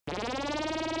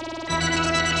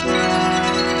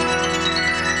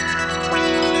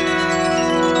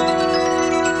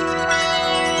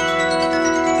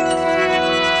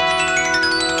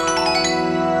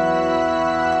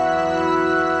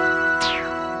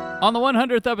On the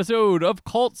 100th episode of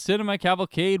Cult Cinema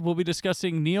Cavalcade, we'll be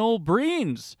discussing Neil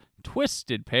Breen's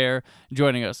Twisted Pair.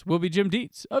 Joining us will be Jim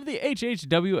Dietz of the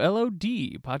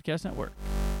HHWLOD Podcast Network.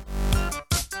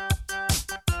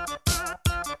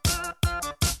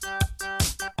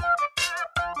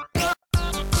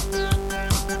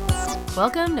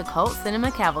 Welcome to Cult Cinema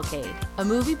Cavalcade, a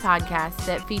movie podcast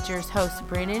that features hosts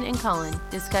Brandon and Cullen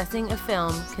discussing a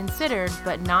film considered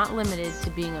but not limited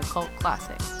to being a cult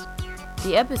classic.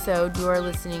 The episode you are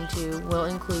listening to will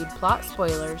include plot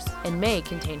spoilers and may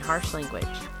contain harsh language.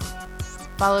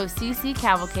 Follow CC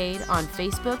Cavalcade on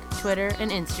Facebook, Twitter,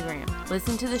 and Instagram.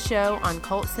 Listen to the show on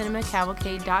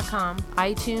cultcinemacavalcade.com,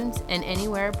 iTunes, and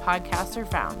anywhere podcasts are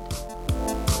found.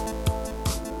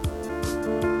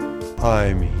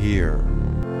 I'm here.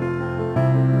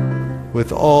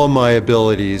 With all my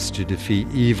abilities to defeat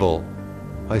evil,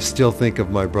 I still think of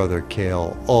my brother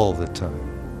Cale all the time,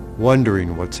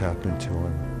 wondering what's happened to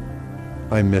him.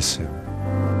 I miss him.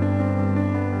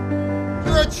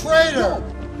 You're a traitor!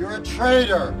 You're a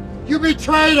traitor! You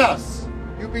betrayed us!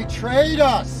 You betrayed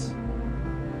us!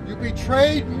 You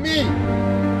betrayed me!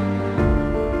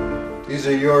 These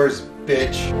are yours,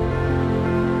 bitch.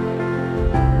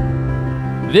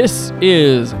 This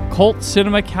is Cult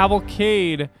Cinema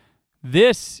Cavalcade.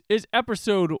 This is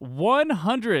episode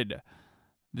 100.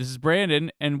 This is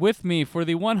Brandon, and with me for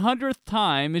the 100th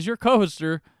time is your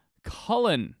co-hoster,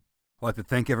 Cullen. I'd like to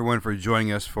thank everyone for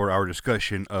joining us for our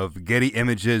discussion of Getty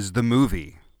Images, the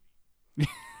movie.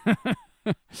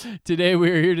 Today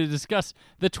we are here to discuss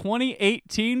the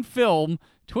 2018 film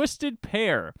Twisted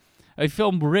Pair, a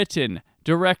film written,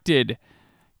 directed,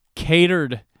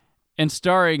 catered, and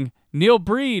starring Neil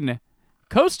Breen,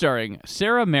 co-starring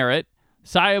Sarah Merritt,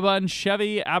 Sayaban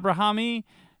Chevy Abrahami,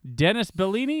 Dennis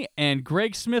Bellini, and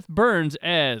Greg Smith Burns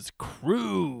as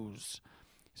Cruz.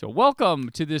 So welcome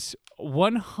to this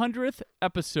 100th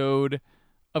episode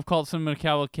of Cult Cinema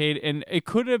Cavalcade, and it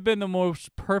could have been the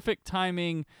most perfect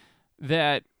timing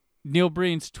that Neil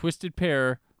Breen's Twisted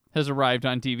Pair has arrived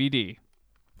on DVD.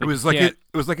 It was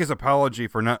like his apology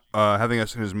for not having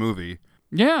us in his movie.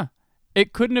 Yeah.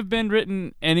 It couldn't have been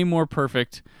written any more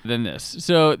perfect than this.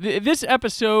 So this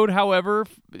episode, however,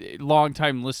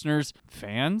 longtime listeners,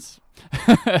 fans,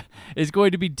 is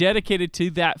going to be dedicated to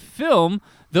that film.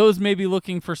 Those may be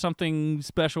looking for something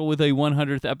special with a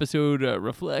 100th episode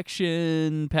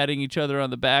reflection, patting each other on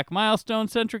the back,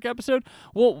 milestone-centric episode.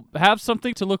 We'll have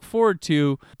something to look forward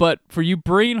to. But for you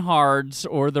brainhards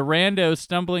or the randos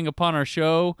stumbling upon our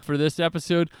show for this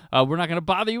episode, we're not going to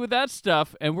bother you with that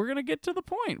stuff, and we're going to get to the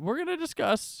point. We're going to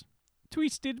discuss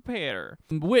Twisted Pair,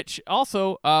 which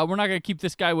also, we're not going to keep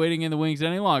this guy waiting in the wings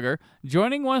any longer.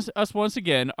 Joining us once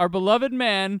again, our beloved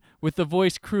man with the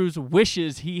voice Cruz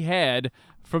wishes he had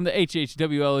from the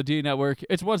HHWLOD Network.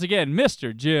 It's once again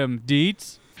Mr. Jim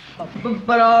Dietz. It looks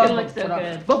so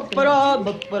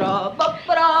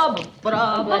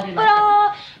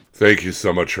good. Thank you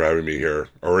so much for having me here.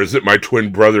 Or is it my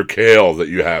twin brother Cale that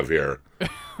you have here?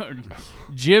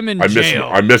 Jim in jail.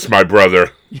 I miss my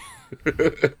brother.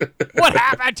 What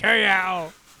happened to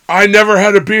you? I never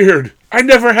had a beard.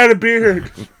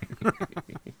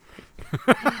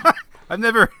 I've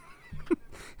never...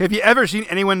 Have you ever seen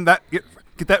anyone that get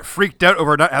that freaked out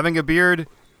over not having a beard?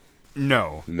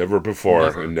 No. Never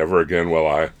before, and never again will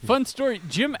I. Fun story.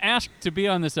 Jim asked to be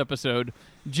on this episode.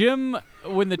 Jim,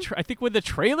 when the the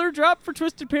trailer dropped for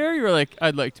Twisted Pair, you were like,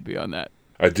 I'd like to be on that.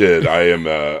 I did. I'm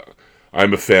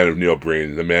a fan of Neil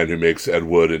Breen, the man who makes Ed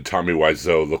Wood and Tommy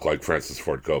Wiseau look like Francis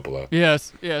Ford Coppola.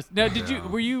 Yes. Now,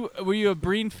 were you a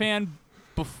Breen fan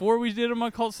before we did him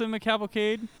on Cult Cinema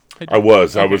Cavalcade? I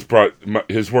was. Okay.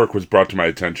 His work was brought to my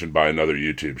attention by another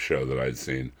YouTube show that I'd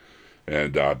seen.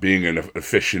 And being an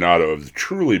aficionado of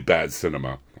truly bad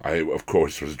cinema, I, of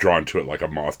course, was drawn to it like a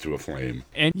moth to a flame.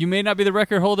 And you may not be the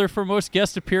record holder for most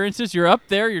guest appearances. You're up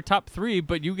there, you're top 3,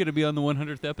 but you get to be on the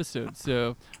 100th episode,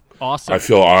 so... Awesome. I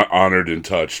feel honored and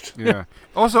touched. Yeah.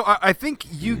 Also, I think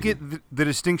you get the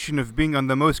distinction of being on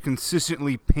the most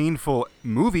consistently painful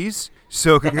movies.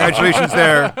 So congratulations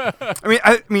there.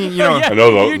 I mean, you know, I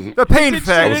know the pain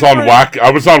factor.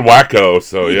 I was on Wacko,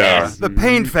 so yeah. The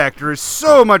pain factor is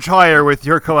so much higher with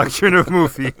your collection of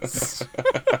movies.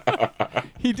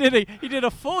 He did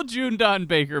a full June Don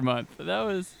Baker month. That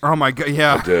was. Oh my god!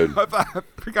 Yeah, I did. I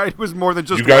forgot it was more than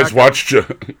just. You guys watched.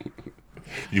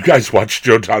 You guys watch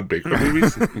Joe Todd Baker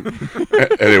movies?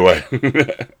 Anyway,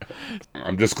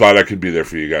 I'm just glad I could be there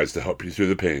for you guys to help you through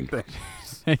the pain.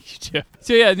 Thank you, Jeff.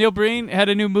 So yeah, Neil Breen had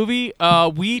a new movie.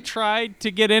 We tried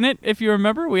to get in it, if you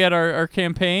remember. We had our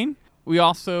campaign. We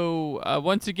also,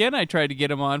 once again, I tried to get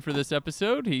him on for this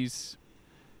episode. He's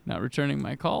not returning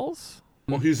my calls.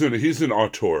 Well, he's an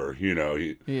auteur, you know.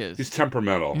 He is. He's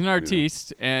temperamental. He's an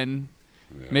artiste, and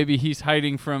maybe he's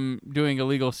hiding from doing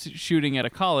illegal shooting at a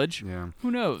college. Yeah.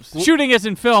 Who knows? Shooting as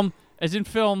in film.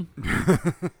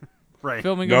 Right.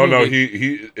 Filming No, a movie.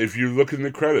 he. If you look in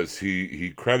the credits,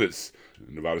 he credits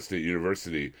Nevada State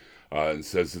University and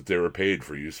says that they were paid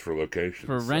for use for locations.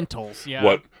 For rentals, yeah.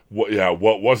 What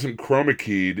wasn't chroma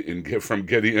keyed from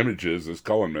Getty Images, as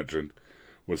Cullen mentioned,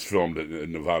 was filmed at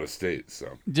Nevada State.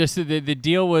 So just the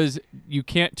deal was you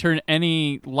can't turn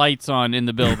any lights on in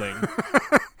the building.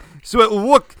 So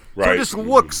Right. it just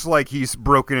looks like he's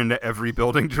broken into every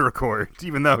building to record,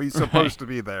 even though he's supposed to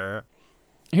be there.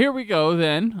 Here we go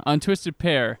then on Twisted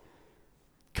Pair.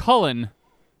 Cullen,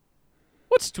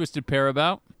 what's Twisted Pair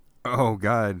about? Oh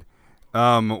God.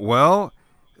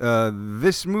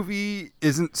 This movie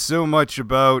isn't so much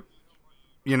about,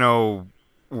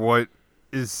 what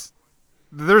is.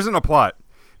 There isn't a plot.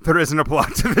 There isn't a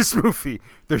plot to this movie.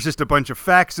 There's just a bunch of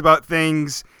facts about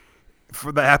things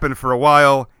that happened for a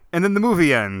while, and then the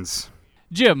movie ends.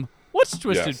 Jim, what's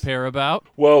Twisted Yes. Pair about?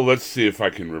 Well, let's see if I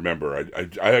can remember.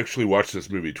 I actually watched this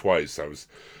movie twice. I was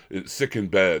sick in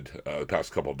bed the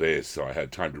past couple of days, so I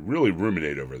had time to really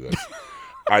ruminate over this.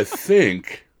 I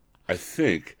think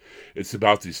it's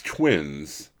about these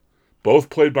twins, both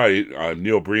played by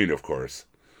Neil Breen, of course,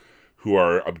 who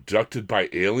are abducted by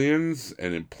aliens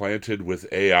and implanted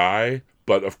with AI.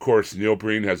 But, of course, Neil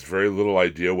Breen has very little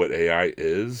idea what AI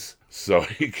is, so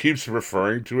he keeps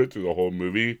referring to it through the whole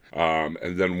movie. And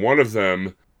then one of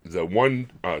them, the one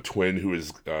twin who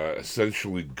is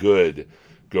essentially good,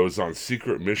 goes on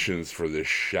secret missions for this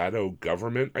shadow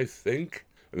government, I think.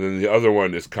 And then the other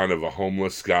one is kind of a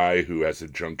homeless guy who has a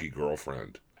junkie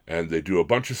girlfriend. And they do a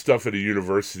bunch of stuff at a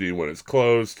university when it's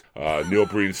closed. Neil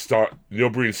Breen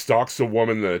stalks a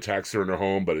woman that attacks her in her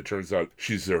home, but it turns out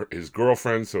she's his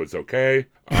girlfriend, so it's okay.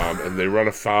 And they run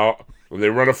afoul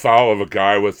of a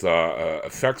guy with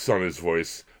effects on his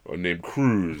voice named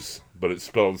Cruz, but it's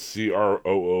spelled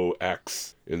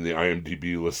Croox in the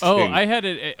IMDb listing. Oh, I had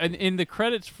it in the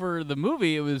credits for the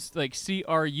movie. It was like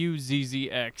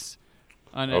Cruzzx.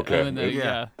 Okay.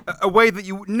 Yeah. A way that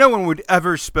no one would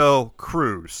ever spell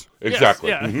cruise. Exactly.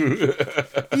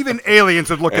 Yes, Even aliens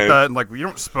would look at that and like, well, you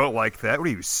don't spell it like that. What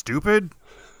are you, stupid?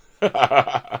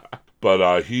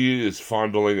 But he is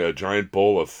fondling a giant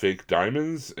bowl of fake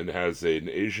diamonds and has an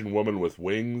Asian woman with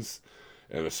wings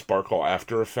and a sparkle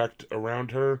after effect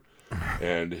around her.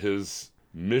 And his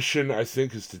mission, I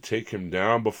think, is to take him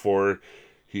down before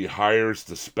he hires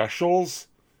the Specials,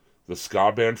 the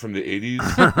ska band from the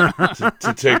 80s,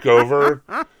 to take over.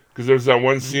 Because there's that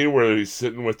one scene where he's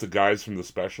sitting with the guys from the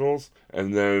Specials,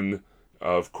 and then,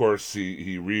 of course,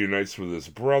 he reunites with his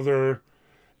brother,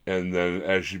 and then,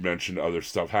 as you mentioned, other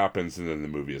stuff happens, and then the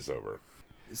movie is over.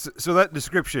 So that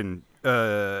description,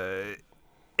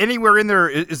 anywhere in there,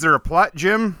 is there a plot,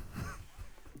 Jim?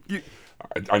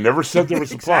 I never said there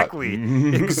was a plot.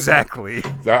 Exactly.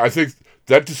 I think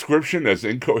that description, as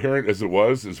incoherent as it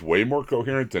was, is way more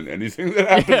coherent than anything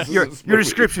that happens. Your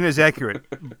description is accurate,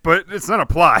 but it's not a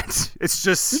plot. It's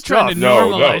just You're stuff. trying to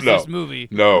normalize this movie.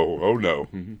 No, oh no.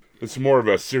 It's more of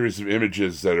a series of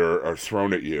images that are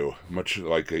thrown at you, much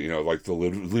like like the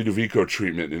Ludovico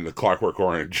treatment in The Clockwork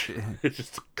Orange. It's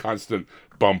just a constant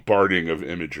bombarding of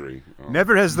imagery.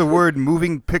 Never has the word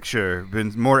moving picture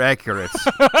been more accurate.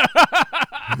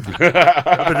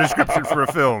 The description for a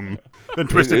film than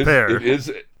Twisted Pair.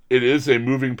 It is a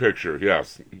moving picture.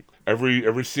 Yes,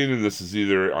 every scene in this is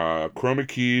either chroma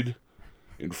keyed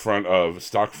in front of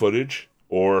stock footage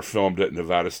or filmed at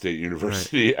Nevada State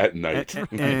University at night.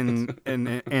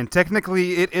 And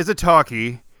technically, it is a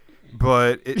talkie,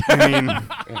 but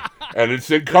and it's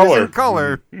in color. It's in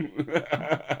color.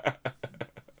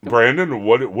 Brandon,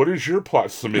 what is your plot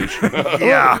summation?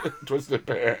 Yeah. Twisted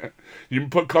Pair. You can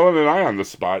put Cullen and I on the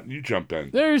spot. You jump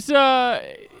in. There's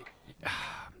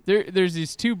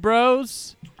these two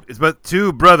bros. It's about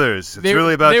two brothers. It's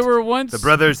really about they were once the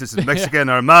brothers. This is Mexican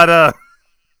Armada.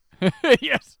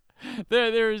 Yes.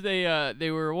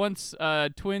 They were once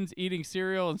twins eating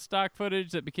cereal and stock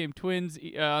footage that became twins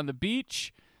on the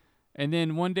beach, and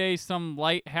then one day some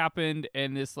light happened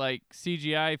and this like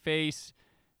CGI face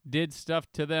did stuff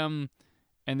to them,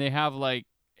 and they have like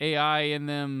AI in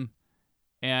them,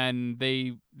 and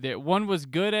they one was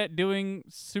good at doing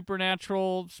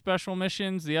supernatural special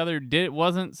missions, the other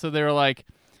wasn't, so they were like,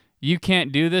 you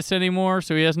can't do this anymore,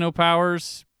 so he has no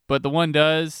powers, but the one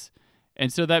does.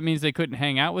 And so that means they couldn't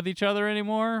hang out with each other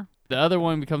anymore. The other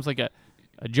one becomes like a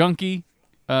junkie,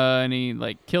 and he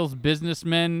like kills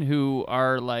businessmen who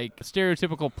are like a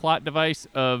stereotypical plot device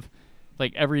of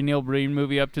like every Neil Breen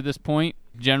movie up to this point.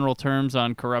 general terms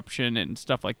on corruption and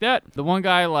stuff like that. The one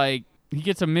guy, like, he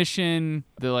gets a mission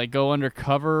to, like, go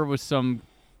undercover with some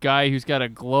guy who's got a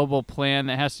global plan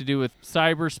that has to do with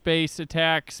cyberspace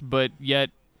attacks, but yet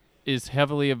is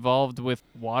heavily involved with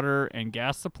water and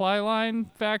gas supply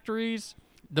line factories.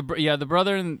 The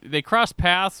brother, and they cross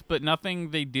paths, but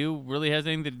nothing they do really has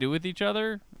anything to do with each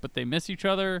other, but they miss each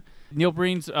other. Neil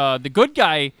Breen's, the good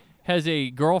guy has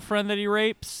a girlfriend that he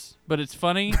rapes, but it's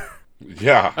funny.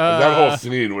 Yeah, that whole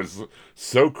scene was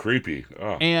so creepy.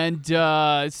 Oh. And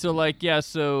so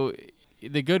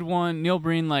the good one, Neil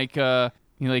Breen,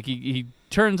 he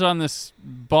turns on this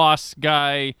boss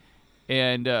guy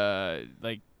and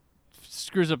like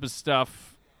screws up his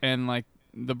stuff, and like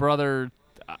the brother,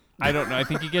 I don't know, I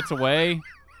think he gets away,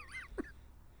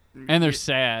 and they're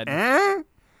sad.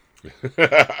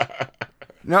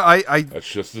 No, I That's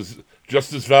just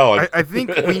as valid. I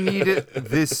think we need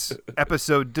this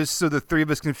episode just so the three of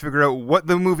us can figure out what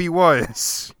the movie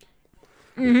was.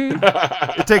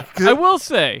 Mm-hmm. I will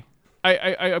say,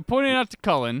 I pointed out to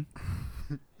Cullen,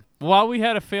 while we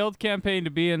had a failed campaign to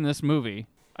be in this movie,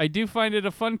 I do find it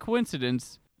a fun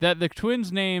coincidence that the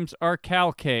twins' names are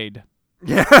Cavalcade.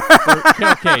 Yeah.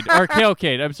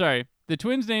 Cavalcade. I'm sorry. The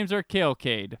twins' names are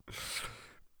Cavalcade.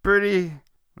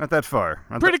 Not that far.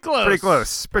 Pretty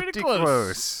close. Pretty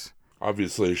close.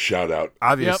 Obviously, a shout out.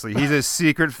 Obviously, he's a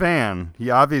secret fan. He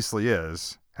obviously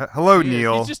is. Hello,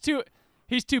 Neil.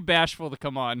 He's too bashful to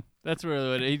come on. That's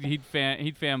really what he'd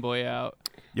fanboy out.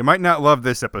 You might not love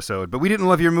this episode, but we didn't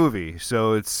love your movie,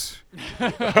 so it's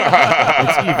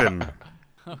even.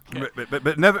 Okay.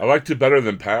 But never. I liked it better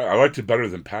than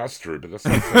Pass-Through, but that's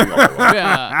not saying all that.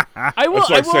 Yeah,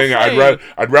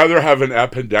 I'd rather have an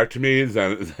appendectomy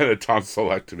than a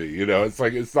tonsillectomy. You know,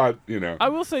 it's not. You know. I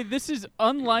will say this is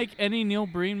unlike any Neil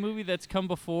Breen movie that's come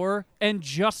before, and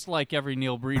just like every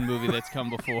Neil Breen movie that's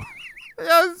come before.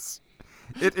 Yes,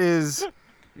 it is.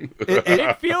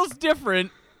 It feels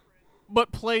different,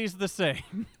 but plays the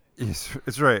same. Yes,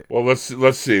 it's right. Well, let's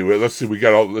see. Let's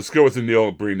go with the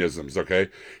Neil Breenisms. Okay,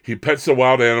 he pets a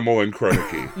wild animal in Chroma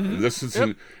Key. And this is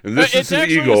an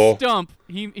eagle. A stump.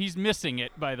 He's missing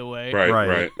it, by the way.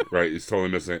 Right. He's totally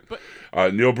missing it.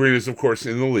 But Neil Breen is, of course,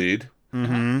 in the lead.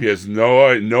 Mm-hmm. He has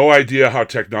no idea how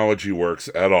technology works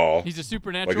at all. He's a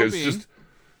supernatural being.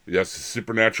 Yes, a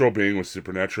supernatural being with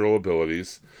supernatural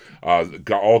abilities.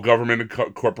 All government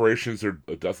and corporations are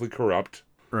deathly corrupt.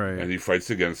 Right. And he fights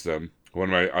against them.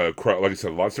 One of my, like I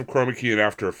said, lots of Chroma Key and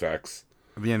After Effects.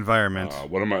 The environment.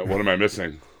 What am I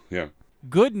missing? Yeah.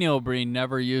 Good Neil Breen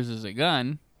never uses a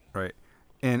gun. Right.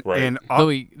 Though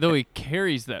he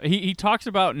carries them. He talks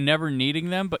about never needing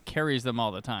them, but carries them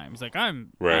all the time. He's like, I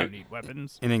don't need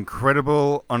weapons. In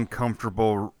incredible,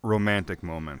 uncomfortable, romantic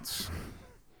moments.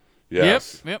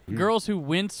 Yes. Yep. Girls who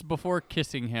wince before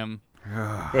kissing him.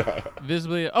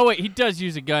 Visibly. Oh wait, he does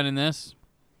use a gun in this.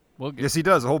 Yes, he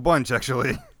does a whole bunch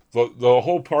actually. The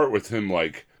whole part with him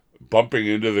like bumping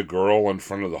into the girl in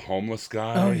front of the homeless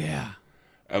guy. Oh yeah.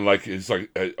 And like it's like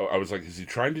I was like, is he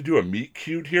trying to do a meet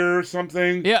cute here or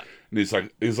something? Yeah. And he's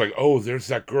like, oh, there's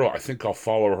that girl. I think I'll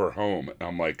follow her home. And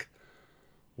I'm like,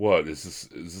 what is this?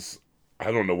 Is this?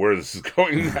 I don't know where this is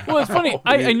going now. Well, it's funny.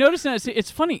 I noticed that.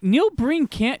 It's funny. Neil Breen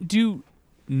can't do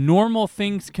normal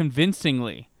things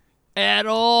convincingly at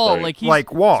all. Right. Like he's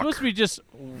walk. supposed to be just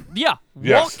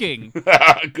walking.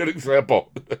 Good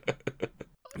example.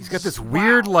 He's got this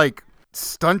weird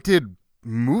stunted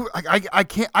move. I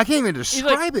can't even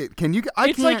describe it. Can you?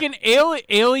 It's like an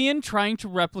alien trying to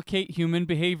replicate human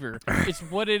behavior. It's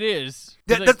what it is.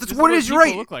 That's what it is.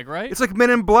 Right. Look like, right? It's like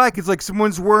Men in Black. It's like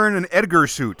someone's wearing an Edgar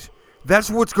suit.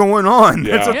 That's what's going on.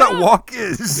 Yeah. That's what that walk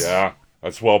is. Yeah,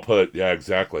 that's well put. Yeah,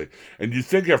 exactly. And you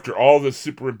think after all this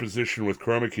superimposition with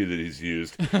Chroma Key that he's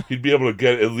used, he'd be able to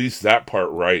get at least that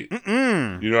part right.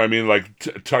 Mm-mm. You know what I mean?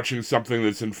 Like touching something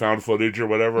that's in found footage or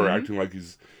whatever, acting like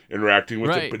he's interacting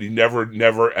with it, but he never,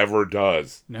 ever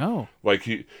does. No. Like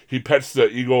he pets the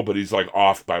eagle, but he's like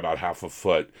off by about half a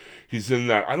foot. He's in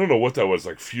that, I don't know what that was,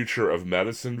 like Future of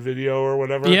Medicine video or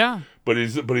whatever. Yeah. But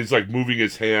he's like moving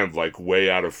his hand like way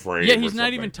out of frame. Yeah, he's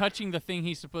not even touching the thing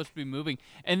he's supposed to be moving.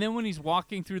 And then when he's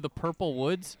walking through the purple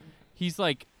woods, he's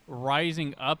like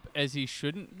rising up as he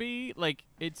shouldn't be. Like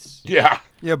it's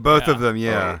both of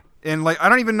them. And like I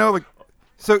don't even know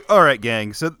So, all right,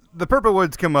 gang. So the Purple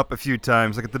Woods come up a few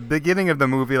times. Like at the beginning of the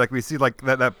movie, like we see like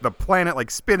that the planet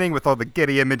like spinning with all the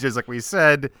Getty images, like we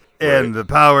said, and the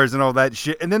powers and all that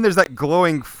shit. And then there's that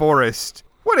glowing forest.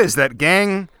 What is that,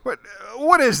 gang?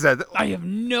 What is that? I have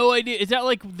no idea. Is that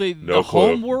like the clue.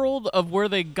 home world of where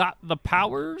they got the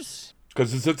powers?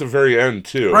 Because it's at the very end,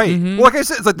 too. Right. Well, like I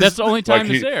said, it's like That's the only time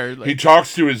Like it's there. Like, he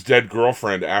talks to his dead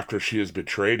girlfriend after she has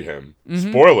betrayed him.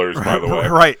 Spoilers, by the way.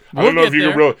 Right. I don't know We'll if you get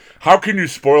can really... How can you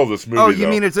spoil this movie, Oh, you though?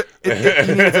 mean you mean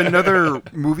it's another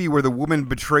movie where the woman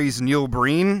betrays Neil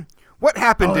Breen? What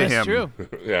happened to that's him? true.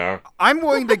 Yeah. I'm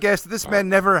willing to guess that this man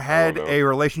never had know. a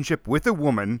relationship with a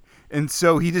woman, and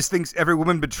so he just thinks every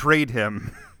woman betrayed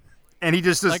him. And he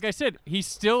just Like I said,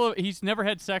 he's never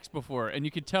had sex before, and you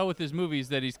could tell with his movies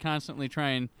that he's constantly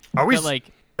trying to,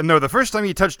 like... No, the first time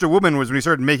he touched a woman was when he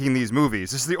started making these movies.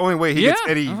 This is the only way he gets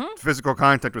any physical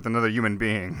contact with another human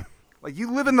being. Like,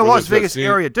 you live in the Las Vegas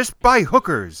area, just buy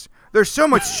hookers. They're so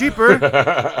much cheaper.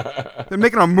 They're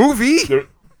making a movie,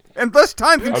 and less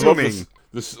time-consuming. I love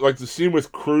this, like the scene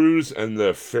with Cruz and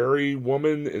the fairy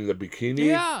woman in the bikini.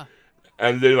 Yeah.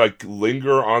 And they, like,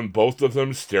 linger on both of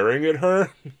them staring at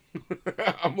her.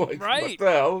 I'm like, Right. what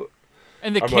the hell?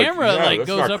 And the I'm like, camera yeah, that's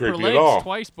goes not up her creepy at all. legs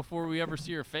twice before we ever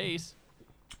see her face.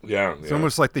 Yeah. It's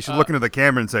almost like they should look into the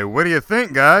camera and say, "What do you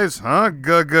think, guys? Huh?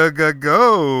 Go.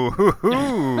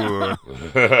 Hoo-hoo."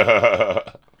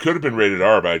 Could have been rated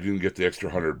R, but I didn't get the extra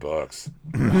 $100.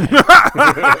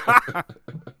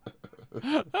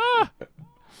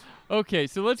 Okay,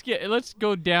 so let's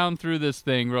go down through this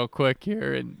thing real quick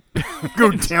here and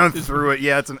Go down through it.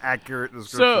 Yeah, it's an accurate So,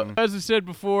 description. as I said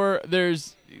before,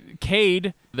 there's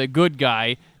Cade, the good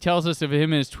guy, tells us of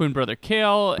him and his twin brother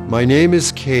Cale. My name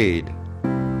is Cade.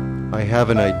 I have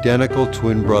an identical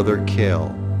twin brother,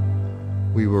 Cale.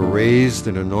 We were raised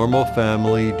in a normal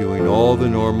family, doing all the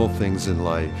normal things in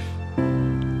life.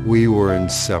 We were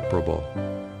inseparable.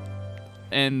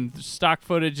 And stock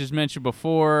footage, as mentioned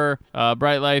before,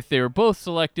 Bright Life, they were both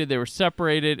selected, they were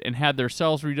separated, and had their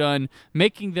cells redone,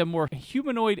 making them more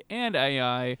humanoid and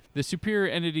AI. The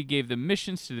superior entity gave them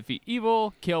missions to defeat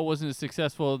evil. Cale wasn't as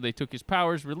successful. They took his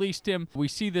powers, released him. We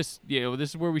see this, this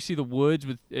is where we see the woods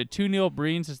with two Neil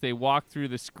Breens as they walk through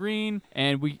the screen.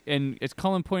 And as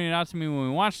Cullen pointed out to me when we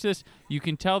watched this, you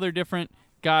can tell they're different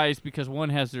guys because one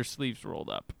has their sleeves rolled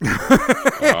up.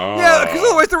 Yeah, because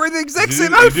otherwise they're wearing the exact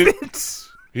same outfits.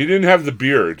 He didn't have the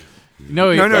beard.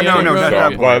 No, not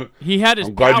that Glad, he had his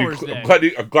I'm glad powers you,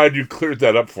 then. I'm glad you cleared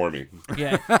that up for me.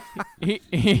 Yeah.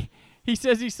 He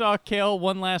says he saw Cale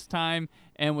one last time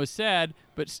and was sad,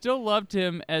 but still loved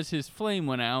him as his flame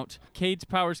went out. Cade's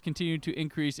powers continued to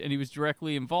increase, and he was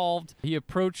directly involved. He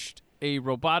approached a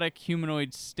robotic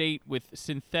humanoid state with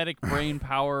synthetic brain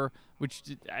power, which,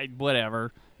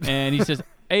 whatever. And he says,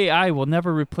 AI will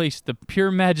never replace the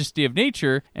pure majesty of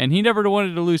nature, and he never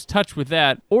wanted to lose touch with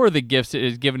that or the gifts it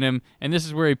has given him. And this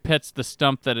is where he pets the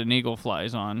stump that an eagle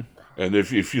flies on. And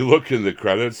if you look in the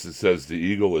credits, it says the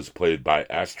eagle is played by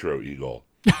Astro Eagle.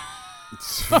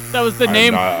 That was the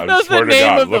name. That was the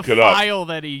name of look the it up. file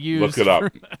that he used. Look it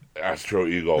up. Astro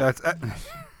Eagle. That's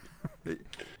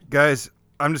guys,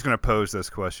 I'm just going to pose this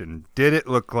question. Did it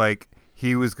look like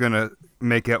he was going to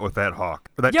make out with that hawk?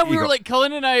 Or that Yeah, we eagle? were like,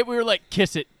 Cullen and I, we were like,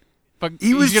 kiss it. But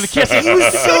He was going to kiss it. He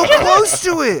was so close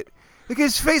to it. Like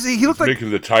his face, he looked like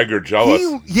making the tiger jealous.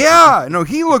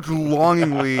 He looked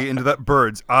longingly into that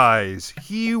bird's eyes.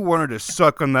 He wanted to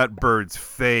suck on that bird's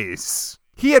face.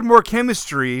 He had more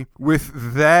chemistry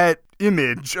with that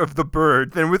image of the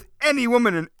bird than with any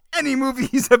woman in any movie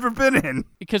he's ever been in.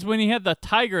 Because when he had the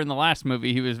tiger in the last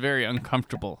movie, he was very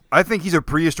uncomfortable. I think he's a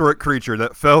prehistoric creature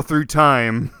that fell through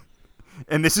time.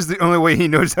 And this is the only way he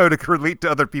knows how to relate to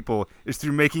other people is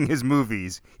through making his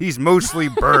movies. He's mostly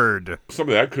bird.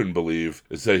 Something I couldn't believe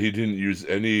is that he didn't use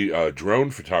any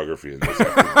drone photography in this.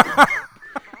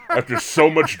 After so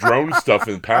much drone stuff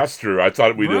in past through, I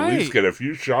thought we'd at least get a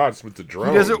few shots with the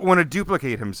drone. He doesn't want to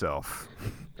duplicate himself.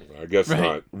 I guess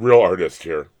not. Real artist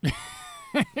here.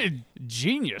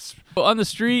 Genius. On the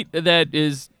street,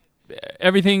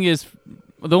 everything is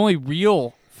the only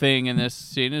real thing in this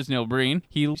scene is Neil Breen.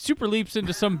 He super leaps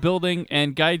into some building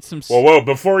and guides some... Whoa,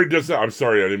 before he does that, I'm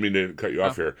sorry, I didn't mean to cut you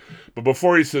off here. But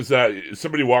before he says that,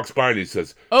 somebody walks by and he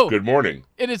says, good morning.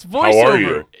 And it's voiceover. How are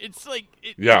you? It's like...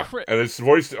 And it's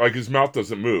voice, like his mouth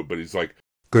doesn't move, but he's like...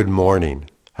 Good morning.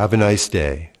 Have a nice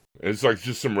day. And it's like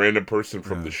just some random person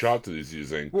from the shot that he's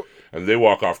using. And they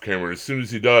walk off camera, and as soon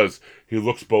as he does, he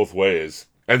looks both ways.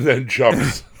 And then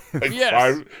jumps... Like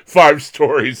five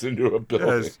stories into a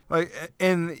building. Yes.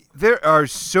 And there are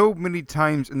so many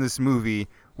times in this movie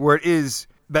where it is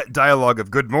that dialogue of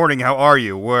 "Good morning, how are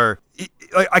you?" Where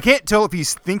I can't tell if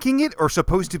he's thinking it or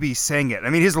supposed to be saying it. I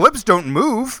mean, his lips don't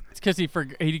move. It's because he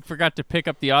forgot to pick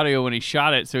up the audio when he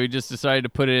shot it, so he just decided to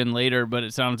put it in later. But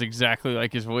it sounds exactly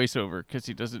like his voiceover because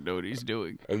he doesn't know what he's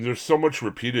doing. And there's so much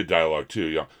repeated dialogue too.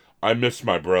 Yeah. I miss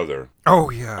my brother.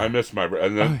 Oh yeah. I miss my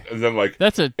brother. And then like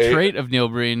That's a trait of Neil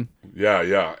Breen.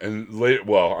 Yeah. And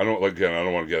well, I don't want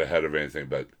to get ahead of anything,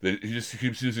 but he just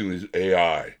keeps using these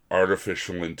AI,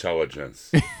 artificial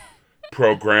intelligence,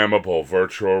 programmable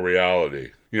virtual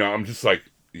reality. I'm just like,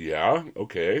 yeah,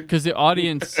 okay. Because the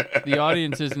audience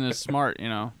isn't as smart,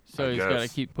 so he's got to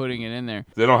keep putting it in there.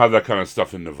 They don't have that kind of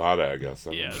stuff in Nevada, I guess.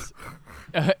 Yes.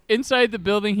 Inside the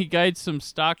building, he guides some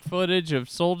stock footage of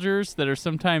soldiers that are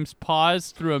sometimes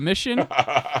paused through a mission.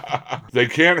 They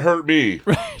can't hurt me.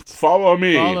 Right. Follow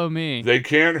me. Follow me. They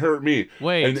can't hurt me.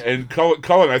 Wait. And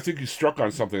Cullen, I think you struck on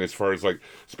something as far as like,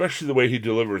 especially the way he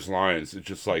delivers lines. It's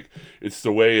just like, it's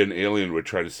the way an alien would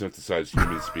try to synthesize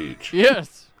human speech.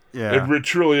 Yes. Yeah. It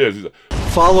truly is.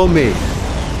 Follow me.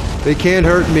 They can't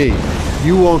hurt me.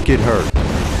 You won't get hurt.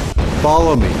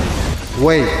 Follow me.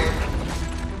 Wait.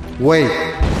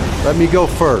 Let me go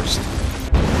first.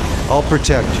 I'll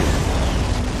protect you.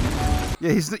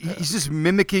 Yeah, he's just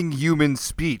mimicking human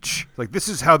speech. Like, this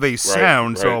is how they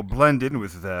sound, so I'll blend in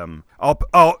with them.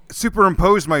 I'll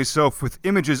superimpose myself with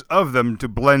images of them to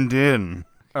blend in.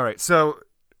 All right, so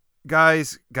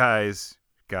guys.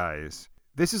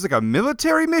 This is like a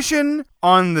military mission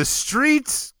on the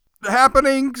streets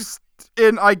happening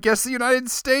in, I guess, the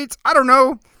United States. I don't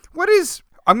know.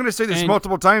 I'm going to say this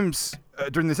multiple times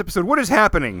during this episode. What is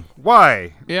happening?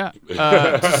 Why? Yeah.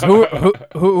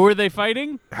 Who are they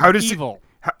fighting? Evil.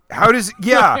 How does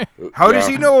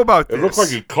he know about this? It looks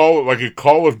like a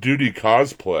Call of Duty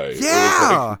cosplay.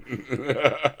 Yeah.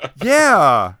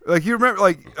 Yeah. Like you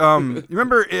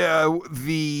remember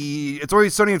the It's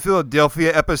Always Sunny in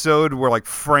Philadelphia episode where like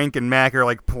Frank and Mac are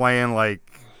like playing like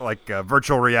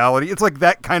virtual reality. It's like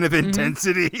that kind of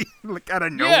intensity, like out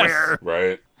of nowhere.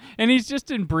 Right. And he's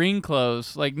just in Breen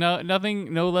clothes, like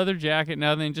nothing, no leather jacket,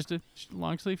 nothing, just a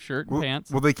long sleeve shirt and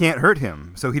pants. Well, they can't hurt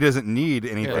him, so he doesn't need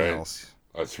anything else.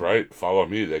 That's right. Follow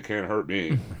me. They can't hurt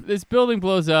me. This building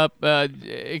blows up.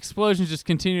 Explosions just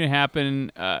continue to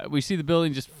happen. We see the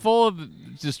building just full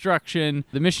of destruction.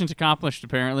 The mission's accomplished,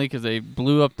 apparently, because they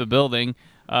blew up the building.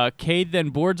 Cade then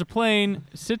boards a plane,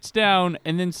 sits down,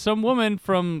 and then some woman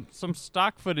from some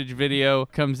stock footage video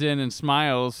comes in and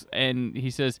smiles, and he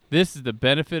says, "This is the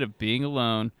benefit of being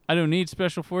alone. I don't need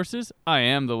special forces. I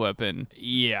am the weapon."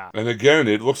 Yeah. And again,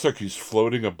 it looks like he's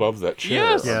floating above that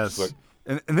chair. Yes. Yes.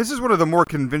 And this is one of the more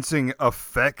convincing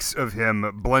effects of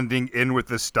him blending in with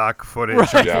the stock footage,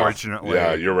 unfortunately.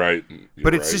 Yeah, you're right.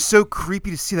 But it's just so creepy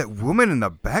to see that woman in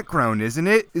the background, isn't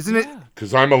it?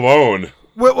 Because I'm alone.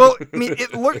 Well, I mean,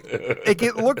 it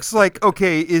looks like,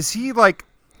 okay, is she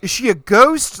a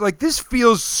ghost? Like, this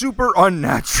feels super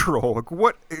unnatural.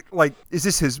 Like, is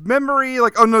this his memory?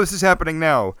 Like, oh no, this is happening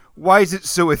now. Why is it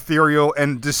so ethereal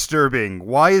and disturbing?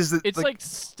 Why is it? It's like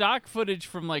stock footage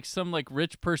from like some like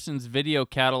rich person's video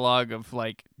catalog of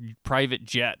like private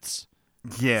jets.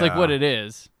 Yeah. It's like what it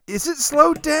is. Is it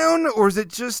slowed down or is it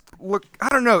just I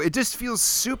don't know. It just feels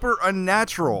super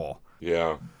unnatural.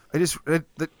 Yeah.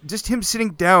 Just him sitting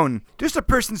down, just a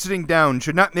person sitting down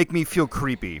should not make me feel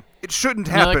creepy. It shouldn't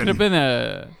happen. That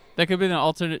could have been an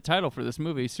alternate title for this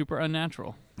movie, Super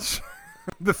Unnatural.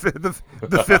 the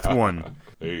fifth one.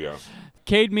 There you go.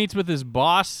 Cade meets with his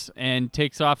boss and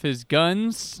takes off his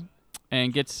guns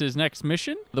and gets his next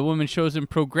mission. The woman shows him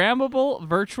programmable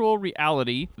virtual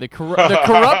reality, the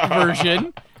corrupt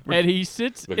version, and he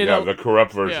sits the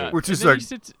corrupt version, which is a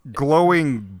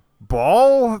glowing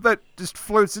ball that just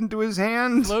floats into his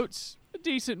hand. Floats. A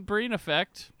decent Breen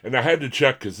effect. And I had to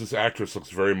check because this actress looks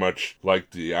very much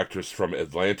like the actress from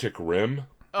Atlantic Rim,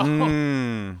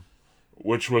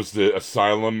 which was the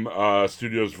Asylum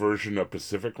Studios version of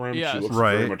Pacific Rim. Yes. She looks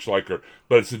very much like her,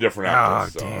 but it's a different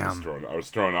actress. So damn. I was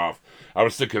thrown off. I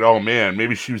was thinking, oh man,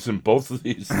 maybe she was in both of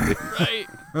these things. Right.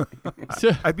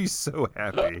 I'd be so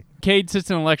happy. Cade sits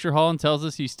in a lecture hall and tells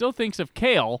us he still thinks of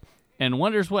Kale and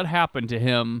wonders what happened to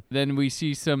him. Then we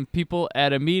see some people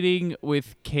at a meeting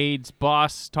with Cade's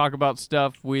boss talk about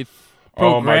stuff with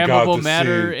programmable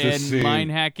matter and mind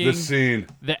hacking. This scene.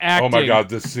 The acting. Oh my God,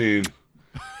 this scene.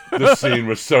 This scene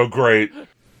was so great.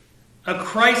 A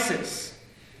crisis.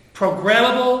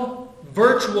 Programmable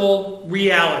virtual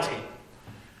reality.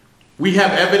 We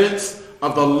have evidence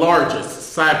of the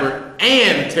largest cyber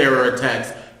and terror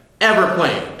attacks ever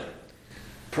planned.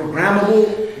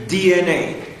 Programmable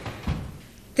DNA.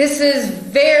 This is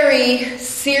very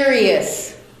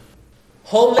serious.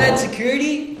 Homeland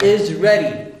Security is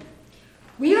ready.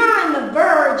 We are on the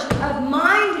verge of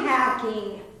mind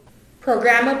hacking.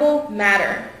 Programmable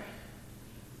matter.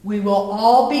 We will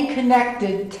all be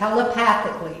connected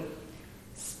telepathically.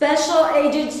 Special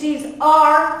agencies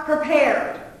are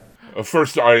prepared.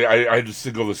 First, I had to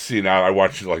single the scene out. I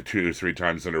watched it like 2 or 3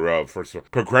 times in a row. First,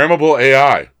 programmable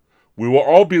AI. We will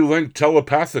all be linked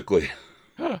telepathically.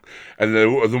 And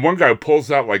the one guy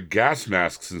pulls out like gas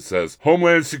masks and says,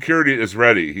 "Homeland Security is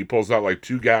ready." He pulls out like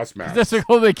 2 gas masks. That's like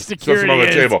Homeland Security on the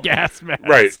is table. gas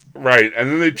masks. Right.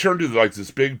 And then they turn to like this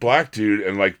big black dude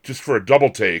and like just for a double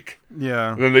take.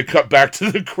 Yeah. And then they cut back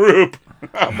to the group.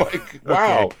 I'm like,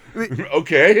 wow.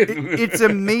 Okay. It's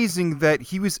amazing that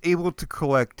he was able to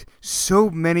collect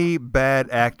so many bad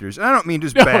actors. And I don't mean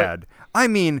just bad. I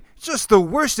mean, just the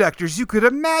worst actors you could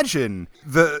imagine.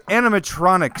 The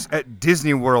animatronics at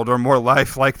Disney World are more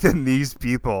lifelike than these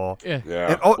people.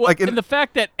 Yeah. And, and the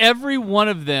fact that every one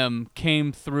of them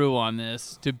came through on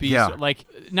this to be like,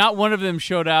 not one of them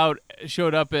showed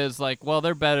up as like, well,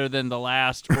 they're better than the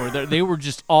last, or they were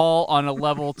just all on a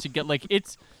level to get like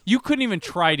it's. You couldn't even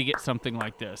try to get something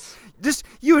like this.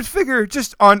 You would figure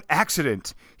just on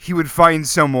accident he would find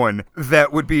someone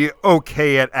that would be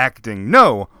okay at acting.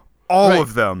 No. All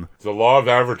of them. The law of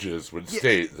averages would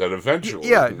state that eventually.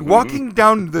 Yeah, walking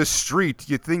down the street,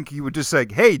 you think he would just say,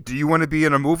 "Hey, do you want to be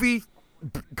in a movie?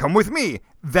 Come with me."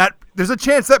 There's a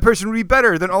chance that person would be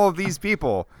better than all of these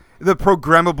people. The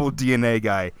programmable DNA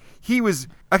guy. He was...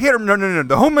 I can't remember. No.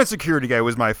 The Homeland Security guy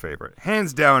was my favorite.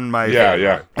 Hands down my favorite.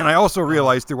 Yeah. And I also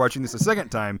realized through watching this a second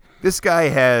time, this guy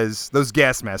has those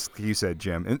gas masks you said,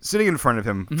 Jim, and sitting in front of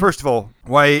him. Mm-hmm. First of all,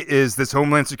 why is this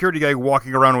Homeland Security guy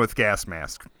walking around with gas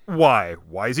mask? Why?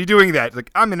 Why is he doing that? Like,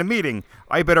 I'm in a meeting.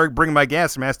 I better bring my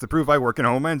gas mask to prove I work in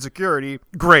Homeland Security.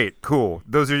 Great. Cool.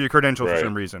 Those are your credentials for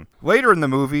some reason. Later in the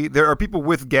movie, there are people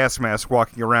with gas masks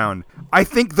walking around. I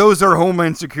think those are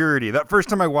Homeland Security. That first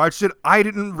time I watched it, I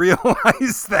didn't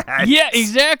realize that. Yeah,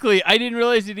 exactly. I didn't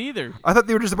realize it either. I thought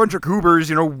they were just a bunch of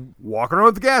cougars, walking around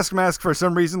with the gas mask for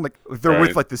some reason. Like, they're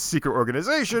with, like, this secret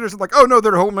organization or something. Like, oh, no,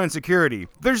 they're Homeland Security.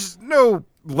 There's no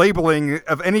labeling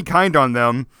of any kind on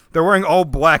them. They're wearing all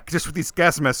black just with these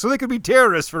gas masks, so they could be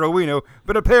terrorists for all we know,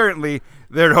 but apparently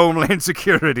they're Homeland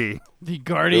Security. The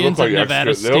Guardians of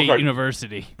Nevada State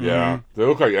University. Yeah, they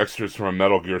look like extras from a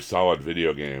Metal Gear Solid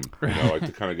video game. Like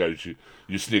the kind of guys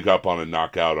you sneak up on and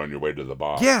knock out on your way to the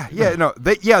boss.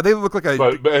 They look like a...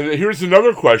 But and here's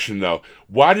another question, though.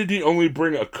 Why did he only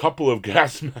bring a couple of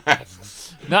gas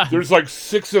masks? There's like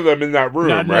 6 of them in that room,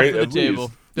 not right? At the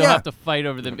table. They'll have to fight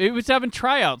over them. It was having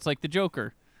tryouts like the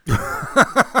Joker.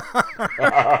 That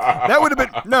would have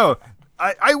been... No,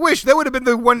 I wish that would have been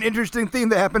the one interesting thing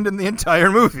that happened in the entire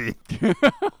movie.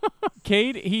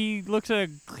 Cade, he looks at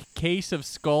a case of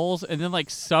skulls and then like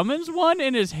summons one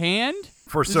in his hand.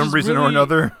 For some reason or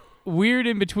another. Weird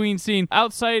in between scene.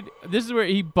 Outside, this is where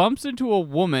he bumps into a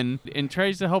woman and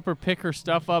tries to help her pick her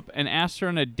stuff up and asks her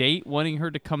on a date, wanting her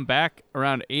to come back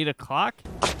around 8 o'clock.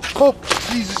 Oh,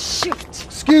 Jesus. Shoot.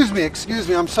 Excuse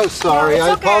me. I'm so sorry. No,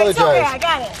 I apologize. It's okay. I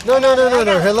got it. No.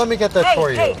 Here, let me get that for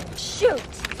you. Hey, shoot.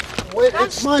 Wait,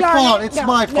 it's my fault. It's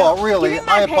my fault, really.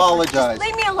 I apologize.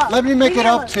 Leave me alone. Let me make it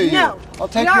up to you. No. I'll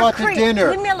take you out to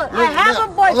dinner. Leave me alone. I have a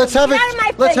boyfriend. Let's have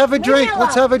a drink.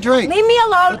 Let's have a drink. Leave me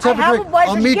alone. Let's have a drink.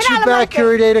 I'll meet you back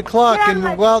here at 8 o'clock and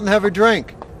we'll go out and have a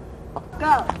drink.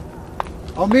 Go.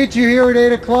 I'll meet you here at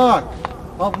 8 o'clock.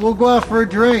 We'll go out for a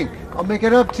drink. I'll make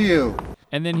it up to you.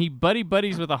 And then he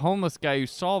buddies with a homeless guy who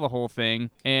saw the whole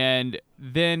thing and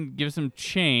then gives him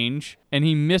change, and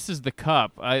he misses the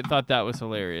cup. I thought that was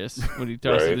hilarious when he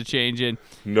tosses the change in.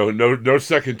 No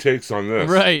second takes on this.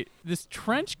 Right. This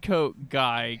trench coat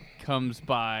guy comes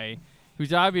by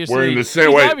who's obviously wearing the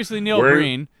same obviously Neil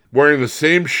Breen. Wearing the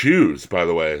same shoes, by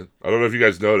the way. I don't know if you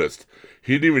guys noticed.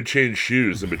 He didn't even change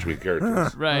shoes in between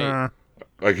characters. Right.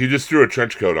 Like, he just threw a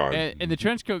trench coat on. And the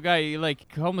trench coat guy,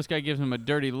 like, homeless guy gives him a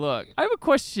dirty look. I have a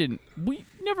question. We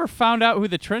never found out who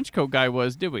the trench coat guy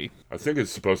was, did we? I think it's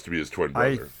supposed to be his twin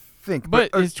brother.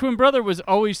 But his twin brother was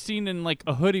always seen in, like,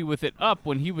 a hoodie with it up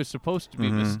when he was supposed to be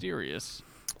mysterious.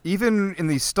 Even in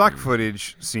these stock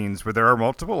footage scenes where there are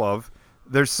multiple of,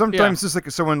 there's sometimes just, like,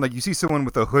 someone, like, you see someone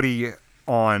with a hoodie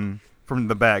on from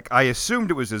the back. I assumed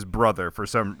it was his brother for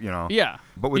some, Yeah.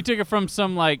 But he took it from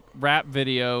some, like, rap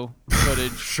video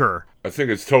footage. Sure. I think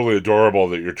it's totally adorable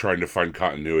that you're trying to find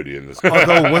continuity in this.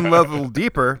 Although one level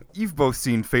deeper, you've both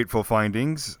seen Fateful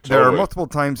Findings. Totally. There are multiple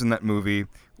times in that movie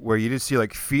where you just see,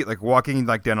 like, feet, like, walking,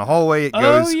 like, down a hallway. It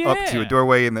goes up to a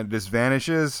doorway and then it just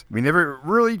vanishes. We never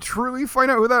really truly find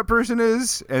out who that person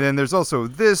is. And then there's also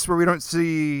this where we don't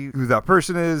see who that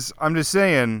person is. I'm just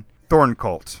saying, Thorn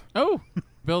Cult. Oh.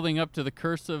 Building up to the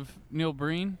curse of Neil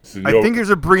Breen? I think there's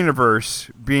a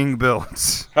Breen-averse being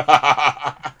built.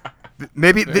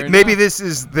 Maybe this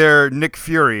is their Nick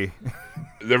Fury.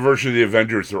 Their version of the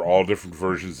Avengers are all different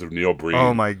versions of Neil Breen.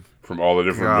 Oh my from all the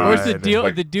different God. Or movies. it's the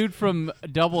Like, the dude from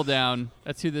Double Down.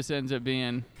 That's who this ends up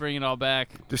being. Bring it all back.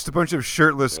 Just a bunch of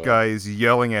shirtless guys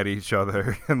yelling at each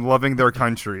other and loving their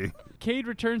country. Cade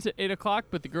returns at 8 o'clock,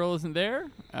 but the girl isn't there.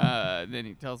 Then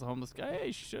he tells the homeless guy,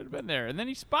 hey, she should have been there. And then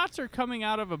he spots her coming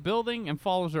out of a building and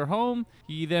follows her home.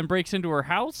 He then breaks into her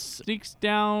house, sneaks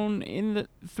down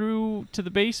through to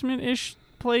the basement-ish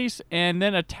place, and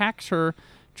then attacks her,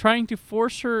 trying to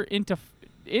force her into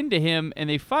him, and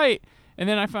they fight. And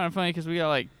then I found it funny because we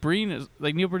got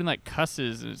Neil Breen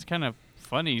cusses, and it's kind of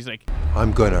funny. He's like,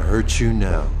 I'm gonna hurt you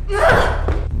now.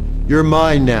 You're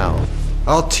mine now.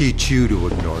 I'll teach you to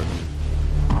ignore me.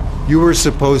 You were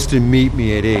supposed to meet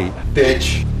me at 8,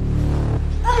 bitch.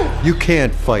 You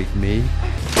can't fight me.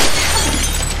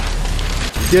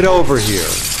 Get over here,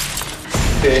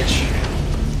 bitch.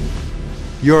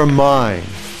 You're mine.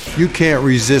 You can't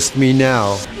resist me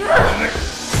now.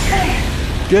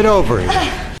 Get over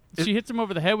here. she hits him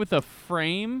over the head with a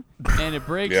frame, and it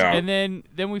breaks. Yeah. And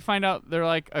then we find out they're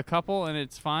like a couple, and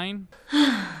it's fine.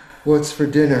 What's for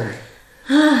dinner?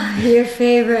 Your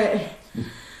favorite.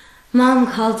 Mom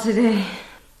called today.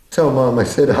 Tell Mom I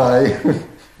said hi.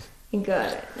 You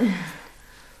got it.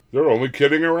 they're only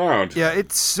kidding around. Yeah,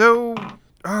 it's so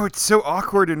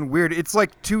awkward and weird. It's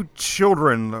like two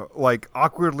children like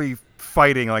awkwardly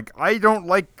fighting. Like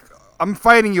I'm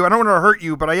fighting you. I don't want to hurt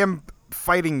you, but I am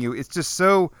fighting you. It's just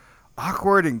so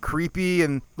awkward and creepy,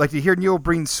 and like to hear Neil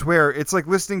Breen swear, it's like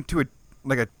listening to a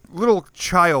little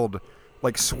child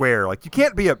like swear. Like you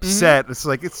can't be upset. It's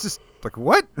just like,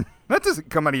 what? That doesn't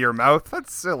come out of your mouth.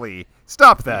 That's silly.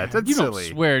 Stop that. That's you silly.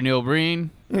 don't swear, Neil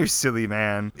Breen. You're silly,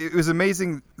 man. It was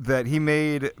amazing that he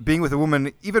made being with a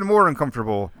woman even more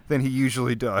uncomfortable than he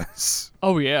usually does.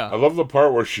 Oh, yeah. I love the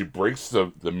part where she breaks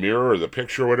the mirror or the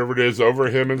picture or whatever it is over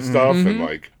him and stuff. Mm-hmm.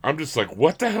 And I'm just like,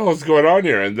 what the hell is going on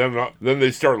here? And then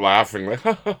they start laughing like,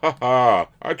 ha ha ha ha.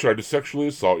 I tried to sexually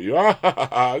assault you. Ha ha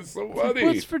ha. It's so funny.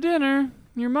 What's for dinner?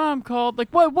 Your mom called. Like,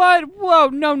 what? Whoa,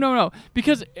 no.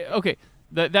 Because, okay,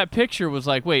 that picture was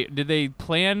like, wait, did they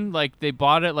plan, they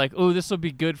bought it, oh, this will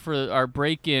be good for our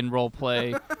break-in role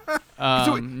play.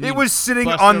 It was sitting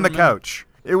on the couch.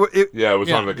 It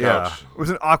was on the couch. Yeah. It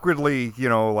wasn't awkwardly,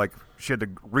 she had to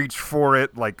reach for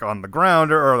it, on the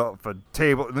ground or off a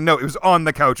table. No, it was on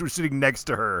the couch. It was sitting next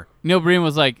to her. Neil Breen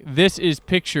was like, this is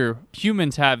picture.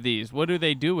 Humans have these. What do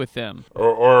they do with them?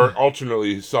 Or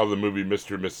alternately, he saw the movie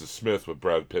Mr. and Mrs. Smith with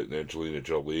Brad Pitt and Angelina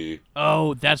Jolie.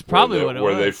 Oh, that's probably what it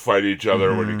was. Where they fight each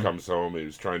other when he comes home. He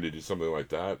was trying to do something like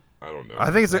that. I don't know. I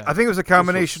think it was a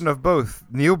combination of both.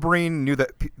 Neil Breen knew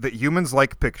that humans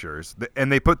like pictures,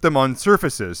 and they put them on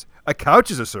surfaces. A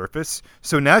couch is a surface,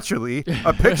 so naturally,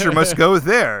 a picture must go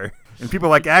there. And people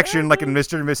like action, like in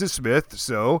Mr. and Mrs. Smith,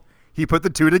 so he put the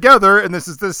two together, and this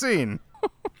is the scene.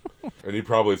 And he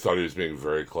probably thought he was being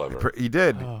very clever. He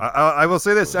did. I will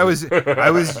say this: I was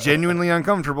genuinely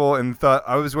uncomfortable and thought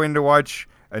I was going to watch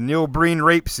a Neil Breen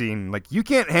rape scene. You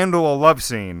can't handle a love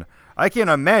scene. I can't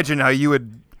imagine how you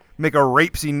would make a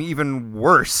rape scene even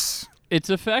worse. It's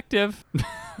effective.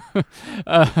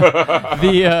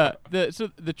 The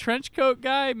trench coat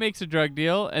guy makes a drug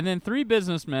deal, and then three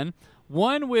businessmen.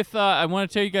 One with I want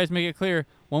to tell you guys, make it clear.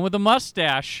 One with a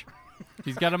mustache.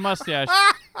 He's got a mustache.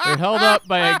 They're held up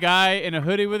by a guy in a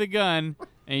hoodie with a gun,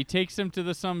 and he takes them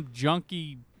to some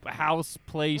junky house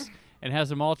place and has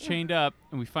them all chained up.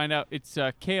 And we find out it's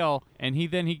Kale, and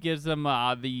he gives them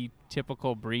the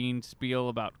typical Breen spiel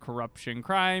about corruption,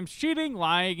 crimes, cheating,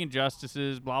 lying,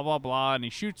 injustices, blah, blah, blah. And he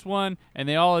shoots one, and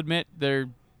they all admit to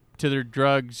their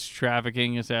drugs,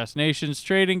 trafficking, assassinations,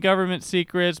 trading government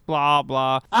secrets, blah,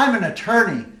 blah. I'm an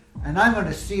attorney, and I'm going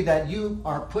to see that you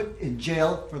are put in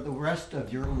jail for the rest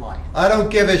of your life. I don't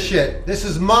give a shit. This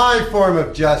is my form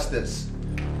of justice.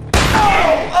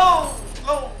 Oh,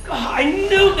 I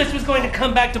knew this was going to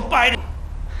come back to bite it.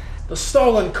 The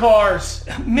stolen cars.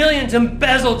 Millions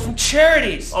embezzled from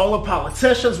charities. All the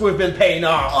politicians we've been paying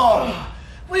off. Oh,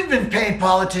 we've been paying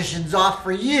politicians off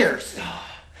for years.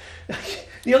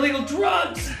 The illegal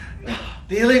drugs.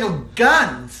 The illegal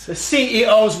guns. The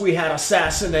CEOs we had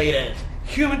assassinated.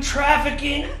 Human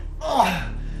trafficking.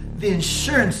 Oh, the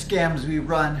insurance scams we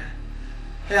run.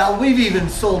 Hell, we've even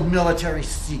sold military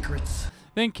secrets.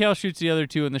 Then Kale shoots the other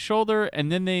two in the shoulder,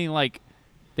 and then they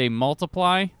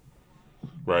multiply.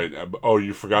 Right. Oh,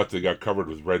 you forgot they got covered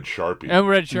with red Sharpie. Oh,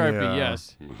 red Sharpie,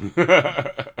 yes.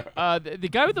 The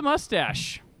guy with the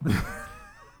mustache.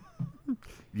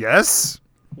 Yes.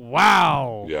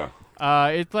 Wow. Yeah.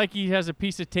 It's like he has a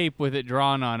piece of tape with it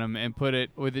drawn on him and put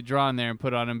it on there and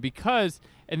put on him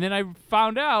and then I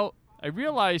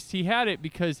realized he had it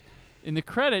because in the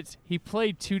credits, he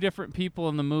played 2 different people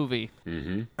in the movie.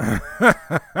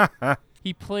 Mm-hmm.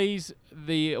 He plays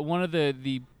one of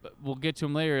the we'll get to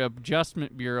him later,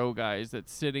 adjustment bureau guys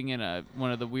that's sitting in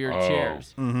one of the weird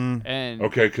chairs. Mm-hmm. And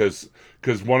okay, because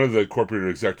one of the corporate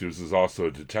executives is also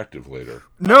a detective later.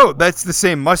 No, that's the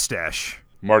same mustache.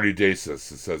 Marty Dietz, it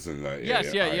says in the yeah.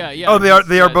 Oh,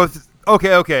 they are both.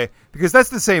 Okay, because that's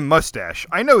the same mustache.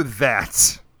 I know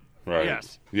that. Right.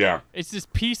 Yes. Yeah. It's this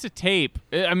piece of tape.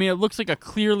 I mean, it looks like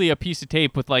clearly a piece of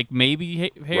tape with like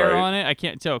maybe hair on it. I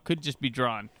can't tell. It could just be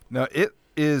drawn. Now, it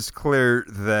is clear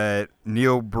that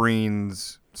Neil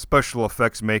Breen's special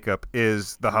effects makeup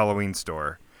is the Halloween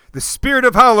store. The spirit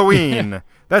of Halloween.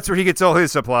 That's where he gets all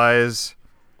his supplies.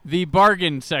 The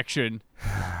bargain section.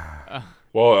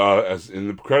 Well, as in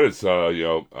the credits,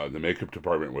 the makeup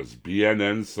department was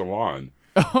BNN Salon.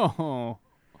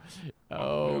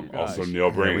 Oh, also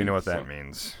Neil Breen. Yeah, we know what that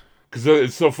means. Because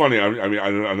it's so funny. I mean, I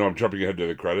know I'm jumping ahead to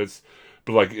the credits,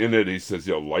 but like in it, he says,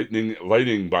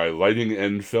 lighting by Lighting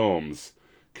End Films,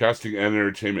 casting and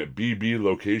entertainment, BB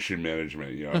location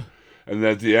management. And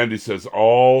then at the end, he says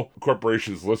all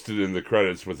corporations listed in the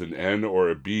credits with an N or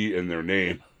a B in their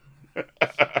name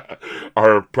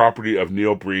are property of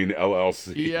Neil Breen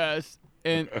LLC. Yes,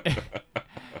 and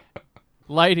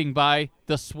lighting by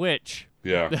The Switch.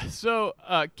 Yeah. So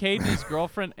Kate and his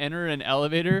girlfriend enter an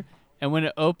elevator, and when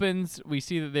it opens, we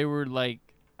see that they were like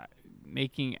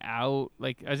making out.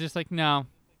 Like I was just like, no,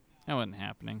 that wasn't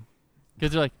happening,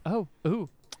 because they're like, ooh,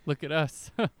 look at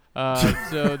us.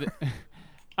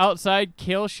 Outside,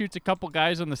 Kale shoots a couple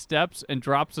guys on the steps and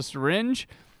drops a syringe.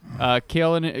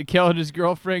 Kale and his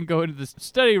girlfriend go into the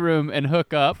study room and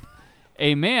hook up.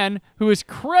 A man who is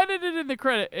credited in the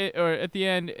credit, or at the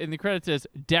end in the credits as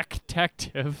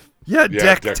Detective. Yeah,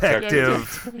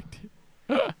 Detective.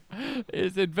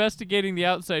 Is investigating the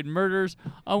outside murders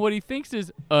on what he thinks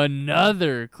is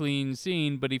another clean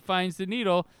scene, but he finds the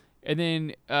needle. And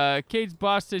then Cade's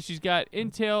boss says she's got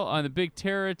intel on the big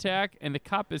terror attack, and the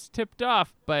cop is tipped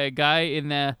off by a guy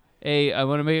in I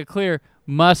want to make it clear,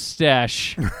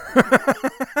 mustache.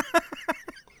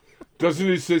 Doesn't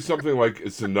he say something like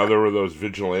it's another of those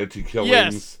vigilante killings?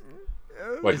 Yes.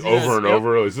 Like over and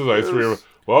over. This is like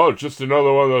well, it's just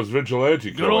another one of those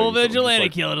vigilante killings. Good old vigilante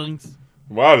killings.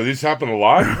 Wow, do these happen a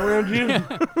lot around you?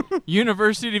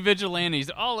 University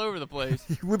vigilantes all over the place.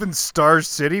 You live in Star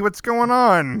City? What's going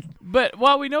on? But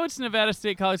while we know it's Nevada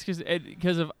State College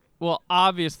because of, well,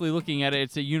 obviously looking at it,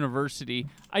 it's a university.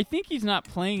 I think he's not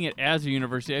playing it as a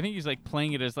university. I think he's like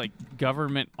playing it as like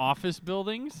government office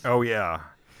buildings. Oh, yeah.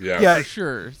 Yeah, for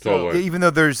sure. Totally. So, even though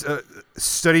there's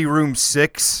study room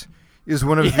 6 is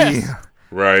one of the...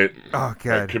 Right. Oh,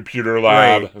 God. Computer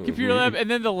lab. Right. Computer lab, and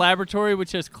then the laboratory,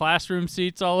 which has classroom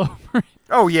seats all over it.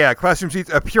 Oh, yeah, classroom seats,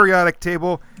 a periodic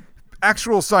table.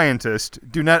 Actual scientists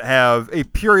do not have a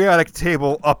periodic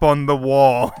table up on the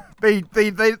wall. They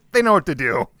know what to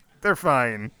do. They're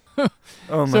fine.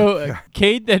 Oh, my God.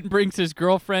 Cade then brings his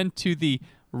girlfriend to the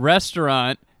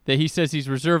restaurant that he says he's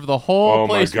reserved the whole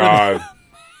place for. Oh, my God.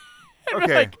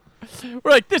 Okay.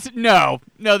 We're like, this is not.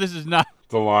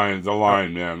 The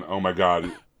line, man. Oh my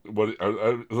God. What?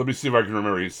 Let me see if I can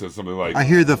remember. He says something like, I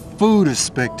hear the food is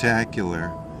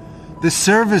spectacular. The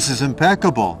service is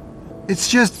impeccable. It's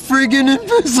just friggin'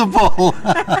 invisible.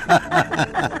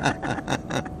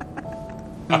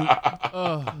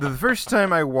 The first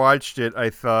time I watched it, I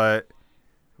thought,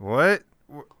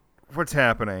 what's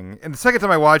happening? And the second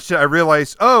time I watched it, I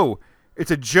realized, oh,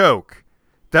 it's a joke.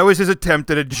 That was his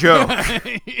attempt at a joke.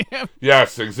 Yep.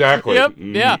 Yes, exactly. Yep.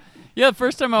 Yeah. Yeah. The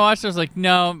first time I watched it, I was like,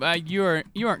 no, you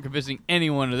aren't convincing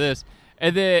anyone of this.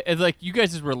 And then it's like, you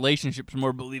guys' relationship's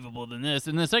more believable than this.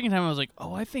 And the second time I was like,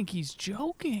 oh, I think he's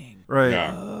joking. Right.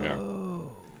 Yeah.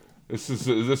 This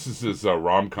is his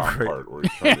rom-com part where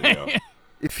he's trying to,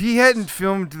 If he hadn't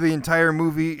filmed the entire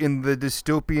movie in the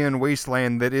dystopian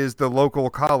wasteland that is the local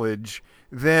college,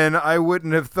 then I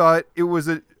wouldn't have thought it was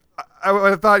I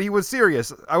would have thought he was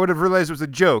serious. I would have realized it was a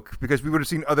joke because we would have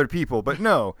seen other people. But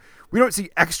no, we don't see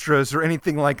extras or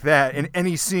anything like that in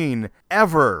any scene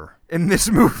ever in this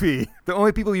movie. The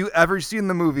only people you ever see in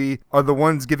the movie are the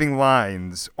ones giving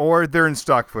lines, or they're in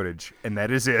stock footage, and that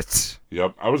is it.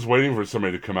 Yep. I was waiting for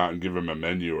somebody to come out and give him a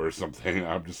menu or something.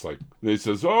 I'm just like, they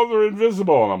says, oh, they're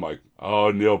invisible. And I'm like,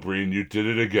 oh, Neil Breen, you did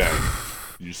it again.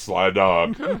 You sly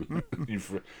dog.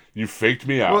 You faked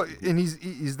me out. Well, and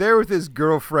he's there with his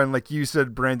girlfriend, like you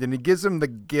said, Brandon. He gives him the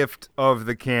gift of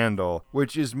the candle,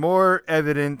 which is more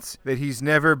evidence that he's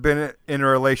never been in a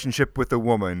relationship with a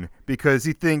woman, because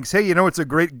he thinks, hey, you know what's a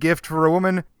great gift for a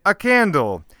woman? A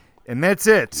candle. And that's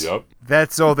it. Yep.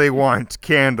 That's all they want.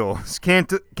 Candles.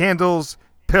 Candles,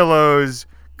 pillows,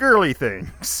 girly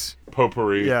things.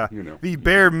 Potpourri. Yeah. You know. The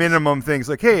bare minimum things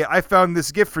like, hey, I found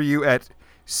this gift for you at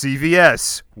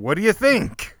CVS. What do you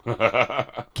think?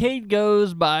 Cade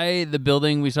goes by the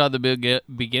building we saw at the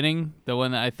beginning, the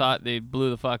one that I thought they blew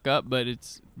the fuck up, but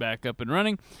it's back up and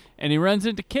running. And he runs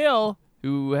into Kale,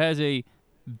 who has a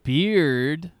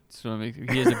beard. So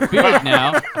he has a beard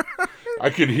now.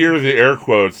 I could hear the air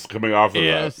quotes coming off of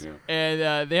yes. that. Yeah.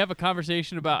 And they have a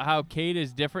conversation about how Cade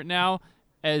is different now,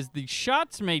 as the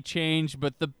shots may change,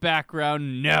 but the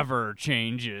background never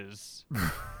changes.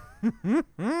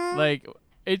 Like,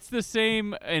 it's the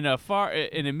same in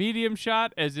a medium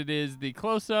shot as it is the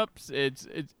close-ups. It's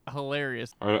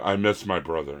hilarious. I miss my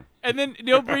brother. And then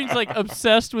Neil Breen's like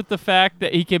obsessed with the fact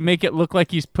that he can make it look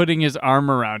like he's putting his arm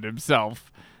around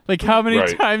himself. Like, how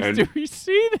many times do we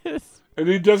see this? And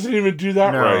he doesn't even do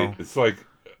that No. right. It's like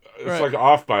like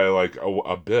off by like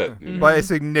a bit. You know? By a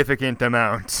significant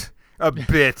amount. A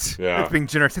bit. Yeah. It's being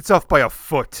generous. It's off by a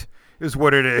foot is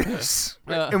what it is.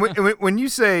 And when you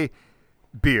say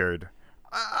beard,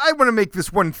 I want to make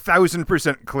this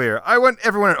 1,000% clear. I want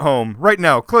everyone at home, right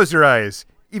now, close your eyes.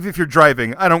 Even if you're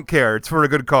driving, I don't care. It's for a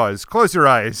good cause. Close your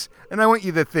eyes. And I want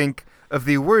you to think of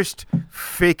the worst,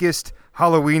 fakest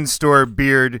Halloween store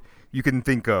beard you can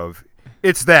think of.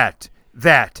 It's that.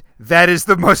 That is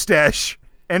the mustache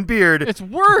and beard. It's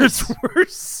worse. It's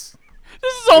worse.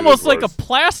 This is almost like a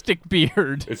plastic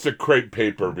beard. It's a crepe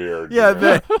paper beard.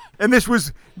 Yeah, and this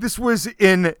was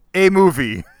in a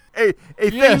movie. A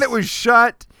thing that was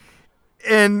shot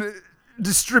and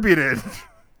distributed.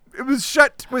 It was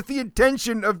shot with the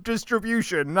intention of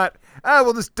distribution, not,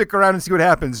 we'll just stick around and see what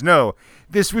happens. No,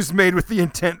 this was made with the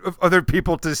intent of other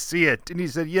people to see it. And he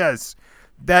said, yes,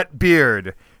 that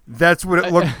beard, that's what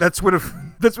it looked. That's what it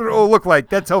will look like.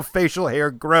 That's how facial hair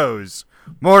grows.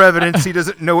 More evidence he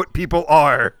doesn't know what people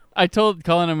are. I told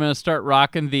Cullen I'm going to start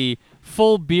rocking the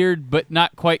full beard, but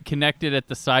not quite connected at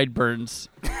the sideburns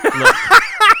look.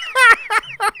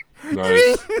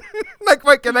 Nice. Not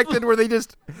quite connected,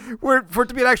 where for it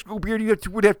to be an actual beard, you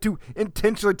would have to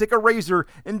intentionally take a razor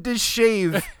and just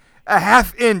shave a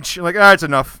half inch. Like, that's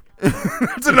enough.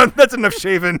 That's enough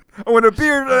shaving. I want a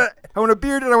beard. And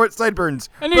I want sideburns.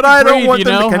 I need but to I breathe, don't want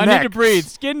them to connect. I need to breathe.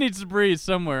 Skin needs to breathe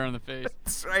somewhere on the face.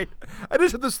 That's right. I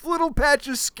just have this little patch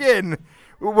of skin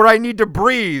where I need to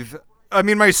breathe. I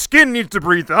mean, my skin needs to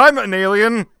breathe. I'm an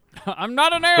alien. I'm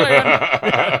not an alien.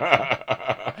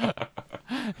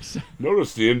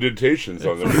 Notice the indentations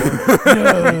on the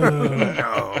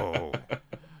No.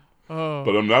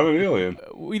 But I'm not an alien.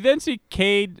 We then see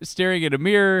Cade staring at a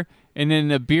mirror, and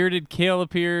then a bearded Kale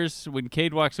appears. When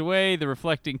Cade walks away, the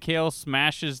reflecting Kale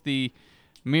smashes the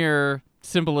mirror.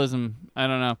 Symbolism. I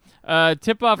don't know.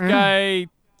 Tip-off guy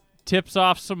tips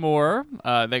off some more.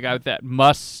 The guy with that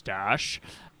mustache.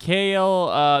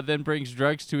 Kale then brings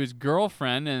drugs to his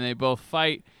girlfriend, and they both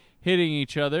fight, hitting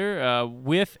each other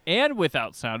with and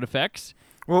without sound effects.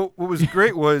 Well, what was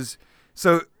great was,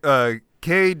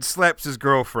 Cade slaps his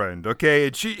girlfriend, okay?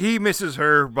 And he misses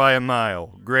her by a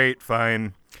mile. Great,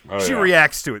 fine. She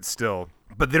reacts to it still,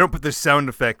 but they don't put the sound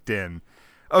effect in.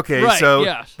 Okay,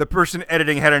 right, the person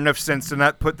editing had enough sense to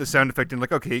not put the sound effect in,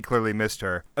 like, okay, he clearly missed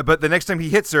her. But the next time he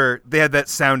hits her, they had that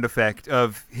sound effect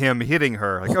of him hitting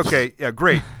her. Like, okay, yeah,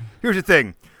 great. Here's the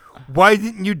thing. Why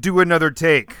didn't you do another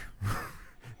take?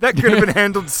 That could have been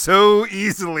handled so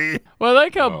easily. Well, I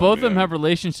like how both of them have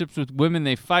relationships with women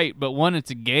they fight, but one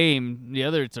it's a game, the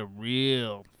other it's a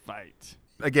real fight.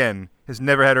 Again, has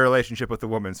never had a relationship with a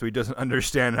woman, so he doesn't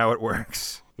understand how it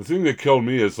works. The thing that killed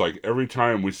me is, like, every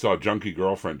time we saw Junkie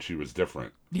Girlfriend, she was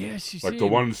different. Yeah, she's like the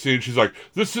one scene, she's like,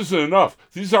 this isn't enough.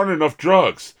 These aren't enough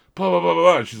drugs. Blah, blah, blah,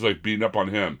 blah. And she's, like, beating up on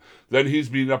him. Then he's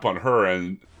beating up on her,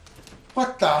 and...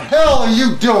 What the hell are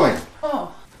you doing?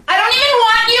 Oh. I don't even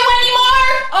want you anymore!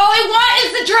 All I want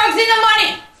is the drugs and the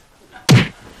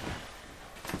money!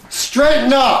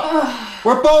 Straighten up!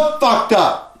 We're both fucked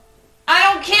up!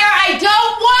 I don't care! I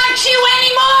don't want you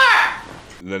anymore!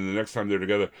 And then the next time they're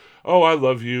together, oh, I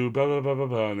love you, blah, blah, blah, blah,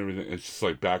 blah, and everything. It's just,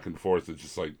 like, back and forth. It's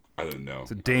just, like, I don't know.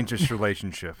 It's a dangerous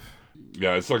relationship.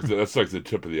 Yeah, it's like that's like the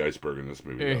tip of the iceberg in this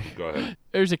movie. Go ahead.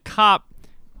 There's a cop.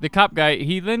 The cop guy,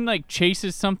 he then, like,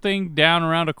 chases something down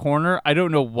around a corner. I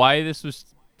don't know why this was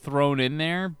thrown in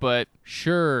there, but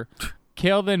sure.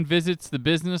 Kale then visits the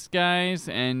business guys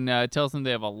and tells them they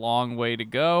have a long way to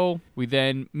go. We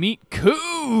then meet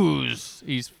Coos.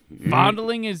 He's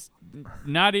fondling his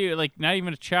not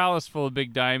even a chalice full of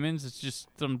big diamonds. It's just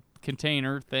some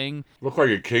container thing. Look like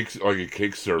a cake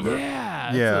server.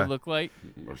 Yeah, that's what it looked like.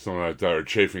 Or something like that, or a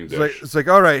chafing dish. It's like,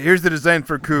 all right, here's the design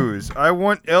for Coos. I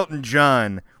want Elton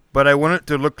John, but I want it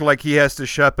to look like he has to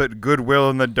shop at Goodwill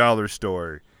in the dollar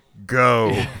store.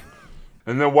 go.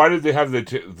 And then why did they have the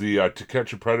To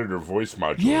Catch a Predator voice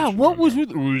modulation? Yeah, what was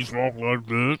with... We talk like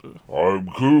that. I'm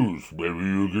Coos. Maybe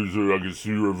I can see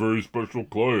you're a very special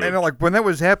client. And like when that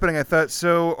was happening, I thought,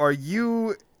 so are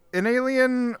you an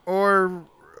alien or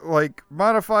like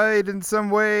modified in some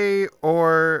way,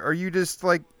 or are you just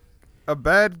like a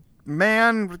bad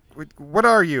man? What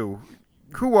are you?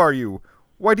 Who are you?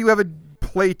 Why do you have a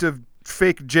plate of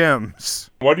fake gems?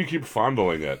 Why do you keep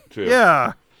fondling it too?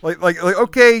 Yeah. Like,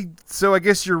 okay, so I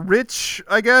guess you're rich,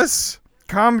 I guess?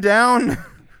 Calm down.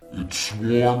 It's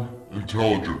swarm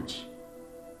intelligence.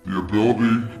 The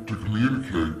ability to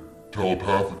communicate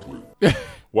telepathically.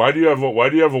 Why do you have a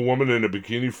woman in a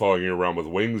bikini following you around with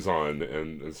wings on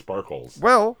and sparkles?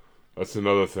 Well, that's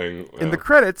another thing. In the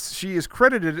credits, she is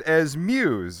credited as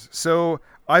Muse. So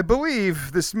I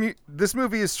believe this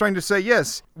movie is trying to say,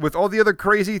 yes, with all the other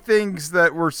crazy things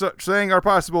that we're saying are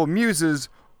possible, muses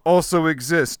also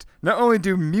exist. Not only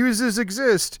do muses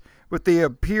exist, but they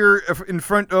appear in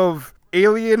front of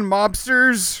alien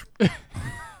mobsters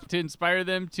to inspire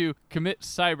them to commit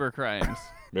cyber crimes.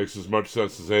 Makes as much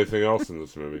sense as anything else in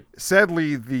this movie.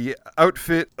 Sadly, the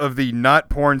outfit of the not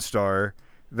porn star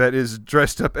that is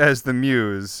dressed up as the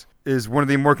Muse is one of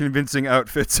the more convincing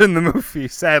outfits in the movie,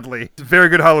 sadly. It's a very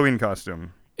good Halloween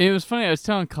costume. It was funny, I was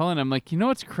telling Cullen, I'm like, you know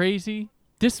what's crazy?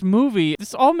 This movie,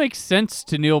 this all makes sense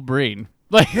to Neil Breen.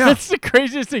 Like, that's the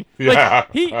craziest thing. Yeah.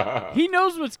 Like, he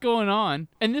knows what's going on,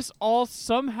 and this all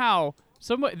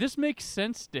this makes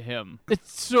sense to him.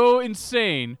 It's so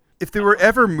insane. If there were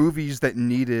ever movies that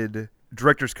needed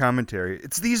director's commentary,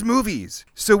 it's these movies,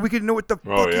 so we could know what the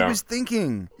fuck he was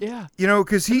thinking. Yeah. You know,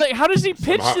 because like, how does he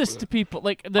pitch this to people?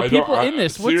 Like, the people in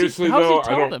this, how does he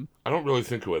tell them? I don't really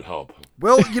think it would help.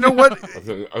 Well, you know what? I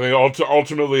think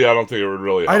ultimately, I don't think it would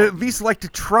really help. I'd at least like to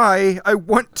try. I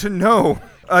want to know.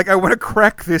 Like, I want to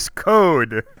crack this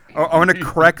code. I want to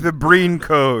crack the Breen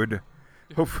code.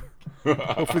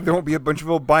 Hopefully there won't be a bunch of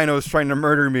albinos trying to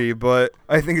murder me, but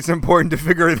I think it's important to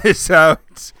figure this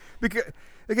out. Because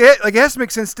it has to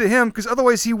make sense to him, because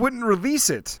otherwise he wouldn't release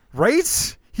it,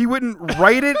 right? He wouldn't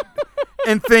write it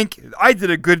and think, I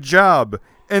did a good job,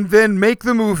 and then make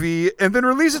the movie, and then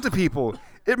release it to people.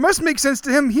 It must make sense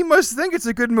to him. He must think it's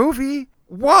a good movie.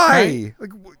 Why?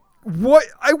 Right? Like, what?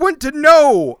 I want to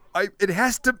know. I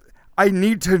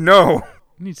need to know.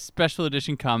 You need special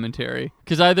edition commentary,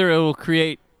 because either it will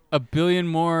create a billion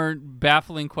more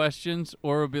baffling questions,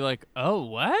 or it'll be like, oh,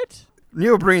 what?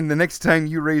 Neil Breen, the next time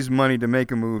you raise money to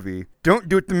make a movie, don't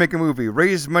do it to make a movie.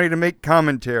 Raise money to make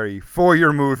commentary for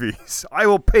your movies. I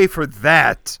will pay for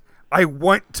that. I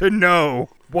want to know.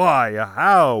 Why?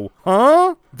 How?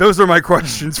 Huh? Those are my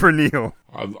questions for Neil.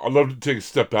 I'd love to take a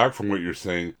step back from what you're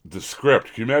saying. The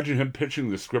script. Can you imagine him pitching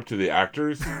the script to the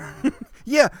actors?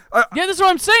 Yeah. Yeah, that's what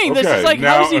I'm saying. Okay, this is like,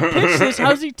 how does he pitch this? How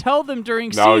does he tell them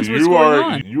during scenes what's going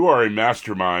on? You are a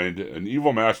mastermind, an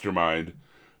evil mastermind,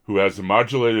 who has a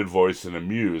modulated voice and a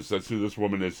muse. That's who this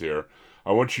woman is here.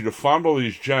 I want you to fondle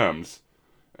these gems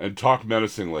and talk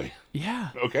menacingly. Yeah.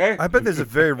 Okay? I bet there's a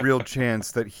very real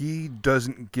chance that he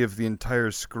doesn't give the entire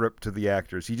script to the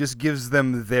actors. He just gives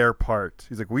them their part.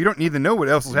 He's like, well, you don't need to know what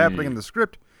else is happening in the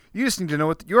script. You just need to know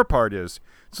what your part is.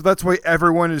 So that's why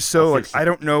everyone is so like, I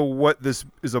don't know what this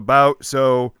is about.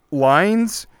 So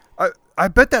lines, I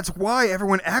bet that's why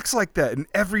everyone acts like that in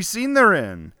every scene they're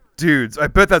in. Dudes, I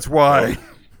bet that's why.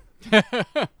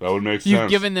 That would make sense. You've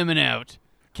given them an out.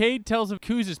 Cade tells of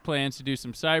Coos' plans to do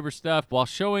some cyber stuff while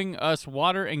showing us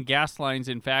water and gas lines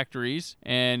in factories.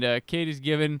 And Cade is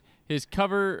given his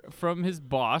cover from his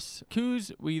boss.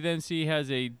 Coos, we then see,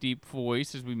 has a deep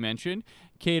voice, as we mentioned.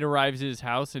 Cade arrives at his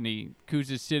house, and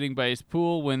Coos is sitting by his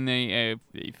pool when the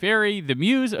fairy, the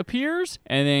Muse, appears.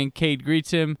 And then Cade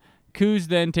greets him. Coos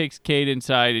then takes Cade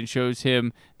inside and shows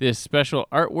him this special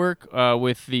artwork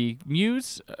with the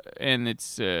Muse, and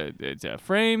it's a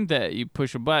frame that you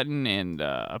push a button and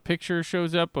a picture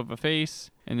shows up of a face,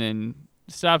 and then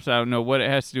stops. I don't know what it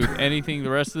has to do with anything the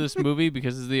rest of this movie,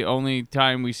 because it's the only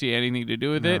time we see anything to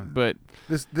do with it, but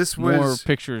this more was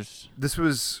pictures. This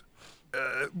was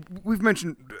we've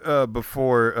mentioned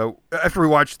before after we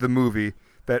watched the movie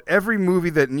that every movie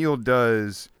that Neil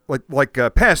does, like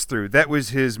Pass Through, that was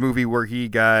his movie where he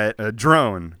got a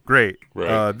drone. Great.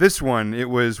 Right. This one, it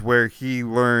was where he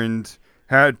learned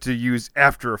how to use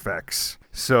After Effects.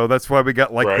 So that's why we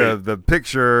got the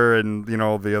picture and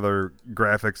the other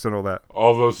graphics and all that.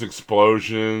 All those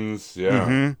explosions, yeah.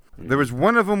 Mm-hmm. There was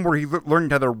one of them where he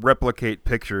learned how to replicate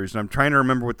pictures, and I'm trying to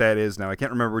remember what that is now. I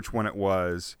can't remember which one it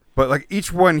was. But like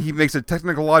each one, he makes a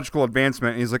technological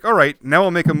advancement, and he's like, all right, now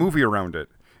I'll make a movie around it.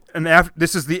 And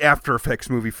this is the After Effects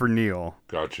movie for Neil.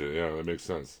 Gotcha. Yeah, that makes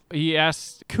sense. He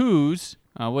asks Coos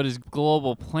what his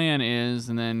global plan is,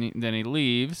 and then he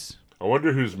leaves. I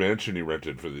wonder whose mansion he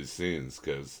rented for these scenes,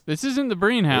 because... This isn't the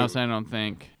Breen house, I don't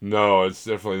think. No, it's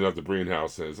definitely not the Breen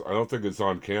house. I don't think it's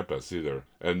on campus either.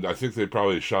 And I think they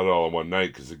probably shot it all in one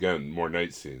night, because, again, more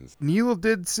night scenes. Neil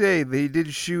did say they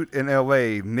did shoot in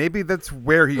L.A. Maybe that's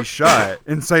where he shot,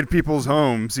 inside people's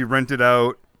homes. He rented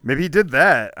out. Maybe he did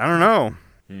that. I don't know.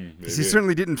 He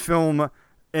certainly didn't film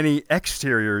any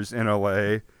exteriors in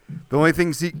L.A., The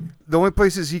only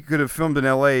places he could have filmed in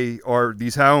L.A. are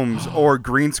these homes or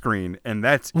green screen, and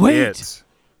that's it.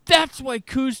 That's why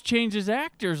Coos changes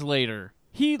actors later.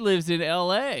 He lives in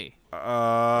L.A.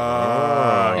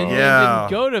 And then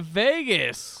didn't go to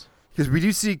Vegas. Because we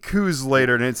do see Coos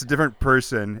later, and it's a different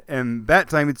person, and that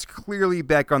time it's clearly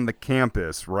back on the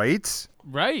campus, right?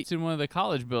 Right. It's in one of the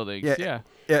college buildings. Yeah.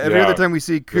 Every other time we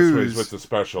see Coos, with the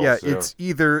specials. It's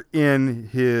either in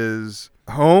his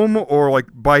home or like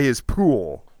by his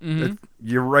pool. Mm-hmm.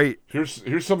 You're right.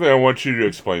 Here's something I want you to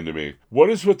explain to me. What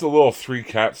is with the little 3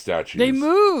 cat statues? They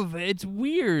move. It's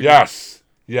weird.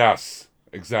 Yes,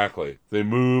 exactly. They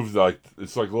move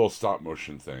it's like a little stop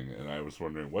motion thing, and I was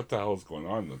wondering what the hell is going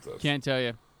on with this. Can't tell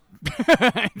you.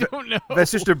 I don't know.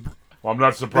 That's just a. Well, I'm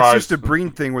not surprised. It's just a Breen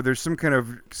thing where there's some kind of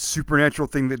supernatural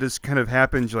thing that just kind of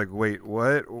happens. You're like, wait,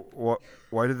 what?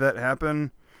 Why did that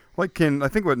happen? Like I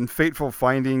think in Fateful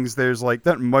Findings, there's like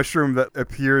that mushroom that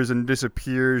appears and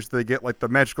disappears. They get like the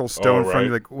magical stone from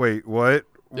you. Like, wait, what?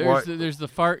 There's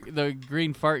the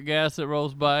green fart gas that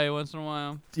rolls by once in a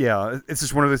while. Yeah, it's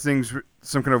just one of those things,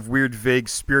 some kind of weird, vague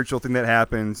spiritual thing that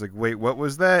happens. Like, wait, what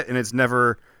was that? And it's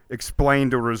never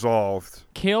explained or resolved.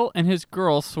 Cale and his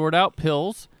girl sort out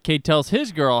pills. Cade tells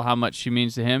his girl how much she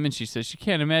means to him, and she says she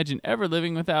can't imagine ever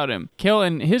living without him. Cale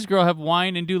and his girl have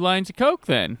wine and do lines of coke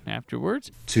then,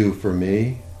 afterwards. 2 for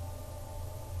me,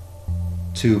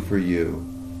 2 for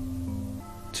you,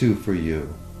 2 for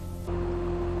you.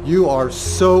 You are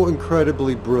so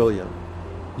incredibly brilliant.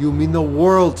 You mean the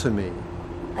world to me.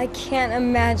 I can't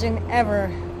imagine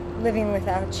ever living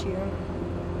without you.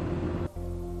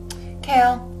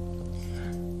 Cale,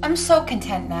 I'm so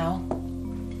content now.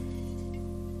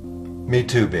 Me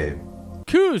too, babe.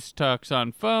 Coos talks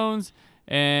on phones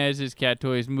as his cat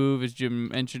toys move, as Jim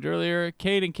mentioned earlier.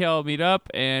 Cade and Cale meet up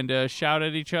and shout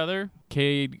at each other.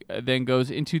 Cade then goes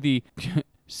into the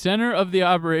center of the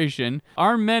operation.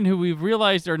 Armed men who we've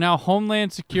realized are now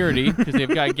Homeland Security, because they've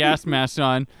got gas masks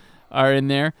on, are in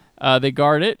there. They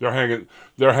guard it. They're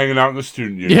hanging out in the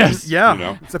student union. Yes. Yeah. You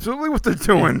know? It's absolutely what they're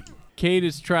doing. Cade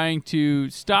is trying to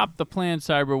stop the planned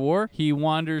cyber war. He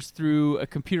wanders through a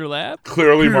computer lab.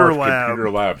 Clearly marked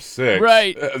Computer Lab 6.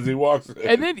 Right. As he walks in.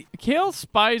 And then Cale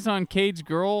spies on Cade's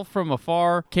girl from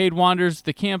afar. Cade wanders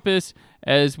the campus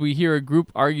as we hear a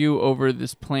group argue over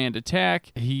this planned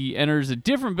attack. He enters a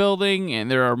different building,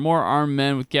 and there are more armed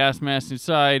men with gas masks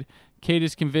inside. Cade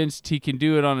is convinced he can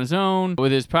do it on his own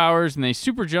with his powers, and they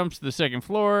super jump to the second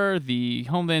floor. The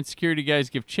Homeland Security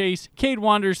guys give chase. Cade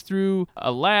wanders through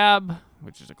a lab,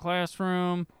 which is a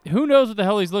classroom. Who knows what the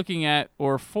hell he's looking at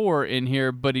or for in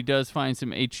here, but he does find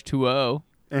some H2O.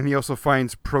 And he also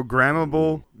finds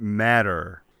programmable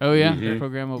matter. Oh, yeah?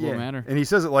 Programmable matter. And he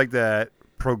says it like that,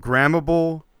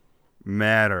 programmable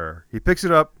matter. He picks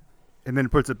it up and then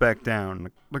puts it back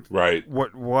down. Right.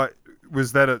 What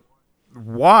was that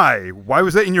Why? Why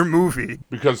was that in your movie?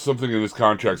 Because something in his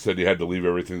contract said he had to leave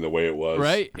everything the way it was.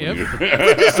 Right, yep.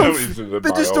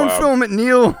 They just don't film it,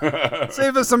 Neil.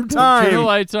 Save us some time. Turn the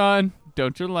lights on.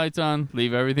 Don't turn the lights on.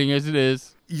 Leave everything as it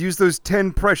is. Use those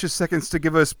 10 precious seconds to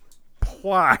give us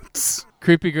plots.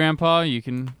 Creepy Grandpa, you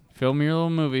can film your little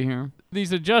movie here.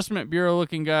 These Adjustment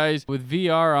Bureau-looking guys with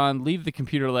VR on leave the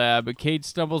computer lab, but Cade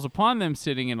stumbles upon them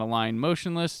sitting in a line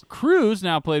motionless. Cruz,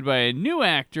 now played by a new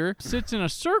actor, sits in a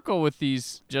circle with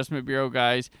these Adjustment Bureau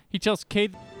guys. He tells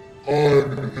Cade, I'm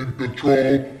in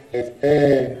control of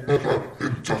all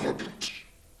meta-intelligence.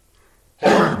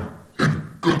 I'm in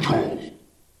control.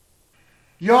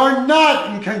 You're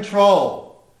not in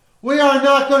control. We are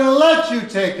not going to let you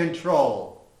take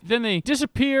control. Then they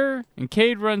disappear, and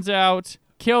Cade runs out.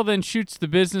 Cale then shoots the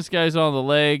business guys on the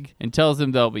leg and tells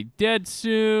them they'll be dead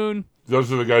soon.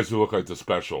 Those are the guys who look like the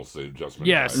specials, the Adjustment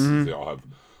guys. Mm-hmm. They all have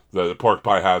the pork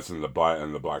pie hats and the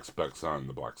black specks on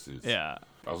the black suits. Yeah.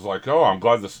 I was like, oh, I'm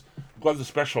glad the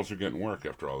specials are getting work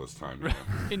after all this time.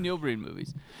 In Neil Breen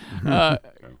movies.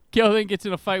 Kale then gets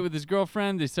in a fight with his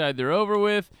girlfriend. They decide they're over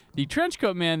with. The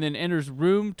trenchcoat man then enters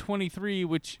room 23,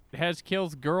 which has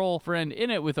Kale's girlfriend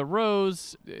in it with a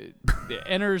rose.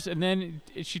 Enters, and then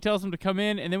she tells him to come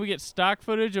in, and then we get stock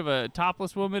footage of a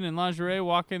topless woman in lingerie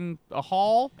walking a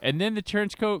hall, and then the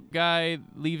trenchcoat guy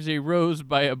leaves a rose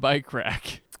by a bike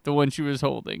rack, the one she was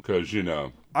holding. Because, you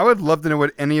know. I would love to know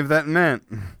what any of that meant.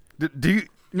 Do you...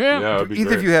 Yeah, do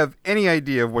either of you have any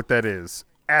idea of what that is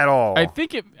at all? I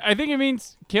think it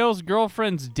means Kale's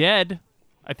girlfriend's dead.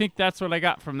 I think that's what I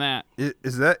got from that.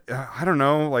 Is that? I don't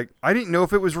know. Like, I didn't know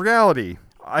if it was reality.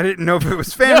 I didn't know if it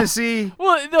was fantasy. No.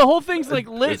 Well, the whole thing's like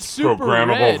lit, it's super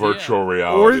programmable red, virtual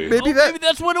reality. Or maybe maybe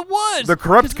that's what it was. The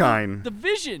corrupt kind. The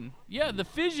vision. Yeah, the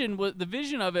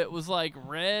vision of it was like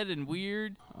red and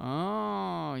weird.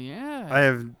 Oh, yeah. I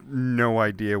have no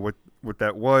idea what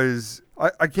that was.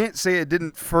 I can't say it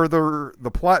didn't further the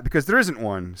plot because there isn't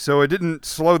one. So it didn't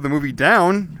slow the movie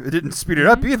down. It didn't speed it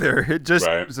up either. It just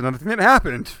was another thing that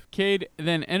happened. Cade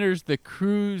then enters the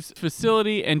cruise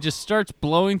facility and just starts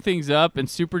blowing things up and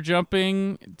super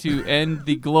jumping to end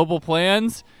the global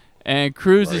plans. And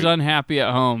Cruz is unhappy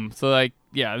at home. So, like,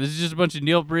 yeah, this is just a bunch of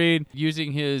Neil Breen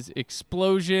using his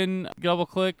explosion double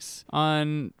clicks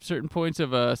on certain points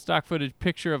of a stock footage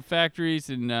picture of factories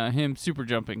and him super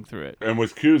jumping through it. And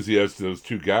with Cruz, he has those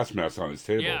 2 gas masks on his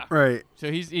table. Yeah. Right. So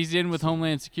he's in with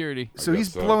Homeland Security. So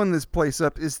he's blowing this place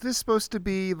up. Is this supposed to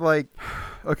be like,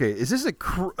 okay, is this a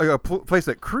place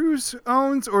that Cruz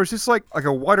owns, or is this like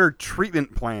a water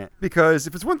treatment plant? Because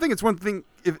if it's one thing, it's one thing.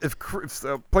 If it's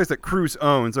a place that Cruz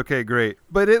owns, okay, great.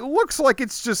 But it looks like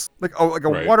it's just like a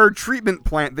water treatment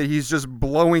plant that he's just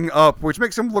blowing up, which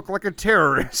makes him look like a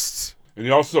terrorist. And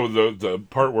he also, the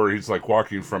part where he's like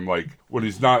walking from like, when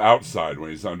he's not outside,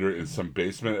 when he's under in some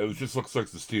basement, it just looks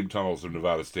like the steam tunnels of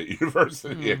Nevada State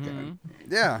University again.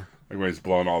 Yeah. Like when he's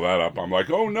blowing all that up, I'm like,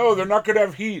 oh no, they're not going to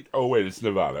have heat. Oh wait, it's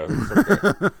Nevada. It's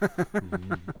okay.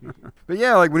 But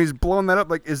yeah, like when he's blowing that up,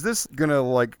 like, is this gonna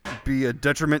like be a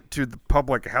detriment to the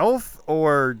public health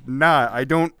or not?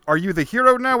 Are you the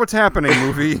hero now? What's happening,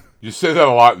 movie? You say that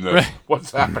a lot in this. Right.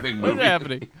 What's happening, movie? What's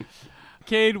happening?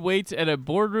 Cade waits at a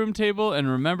boardroom table and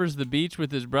remembers the beach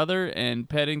with his brother and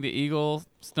petting the eagle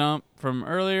stump from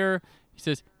earlier. He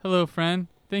says, "Hello, friend.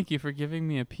 Thank you for giving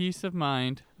me a peace of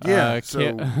mind." Yeah,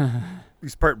 so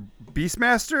he's part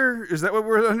Beastmaster? Is that what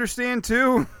we understand,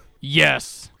 too?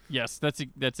 Yes, that's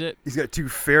it. He's got 2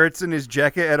 ferrets in his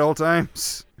jacket at all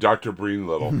times. Dr. Breen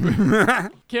Little.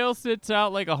 Kale sits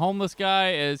out like a homeless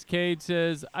guy as Cade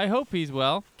says, "I hope he's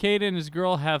well." Cade and his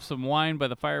girl have some wine by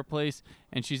the fireplace,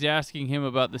 and she's asking him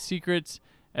about the secrets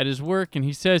at his work, and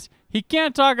he says he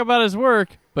can't talk about his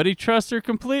work, but he trusts her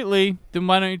completely. Then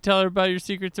why don't you tell her about your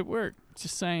secrets at work?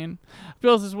 Just saying.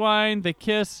 Fills his wine. They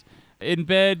kiss in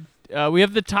bed. We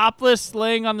have the topless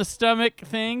laying on the stomach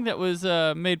thing that was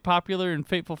made popular in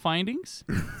Fateful Findings.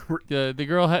 The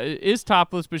girl is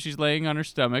topless, but she's laying on her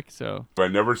stomach. So if I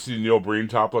never see Neil Breen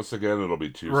topless again, it'll be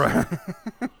too soon.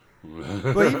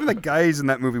 Well, even the guys in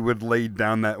that movie would lay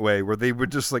down that way, where they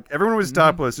would just like everyone was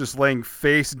topless, just laying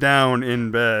face down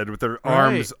in bed with their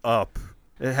arms up.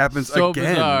 It happens so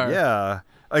again. Bizarre. Yeah,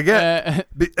 again.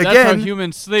 That's how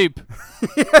humans sleep.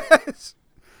 Yes.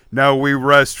 Now we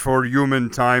rest for human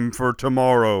time for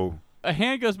tomorrow. A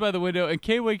hand goes by the window, and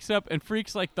Kay wakes up and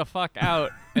freaks like the fuck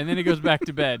out, and then he goes back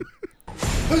to bed.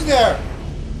 Who's there?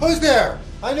 Who's there?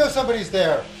 I know somebody's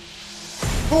there.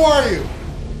 Who are you?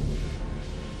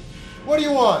 What do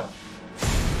you want?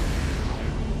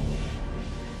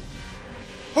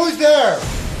 Who's there?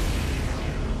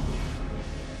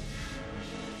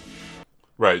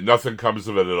 Right, nothing comes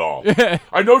of it at all.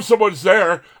 I know someone's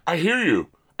there. I hear you.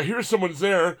 I hear someone's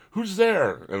there. Who's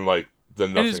there? And like, then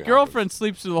nothing. And his girlfriend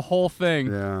sleeps through the whole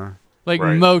thing. Yeah. Like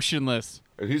motionless.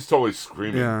 And he's totally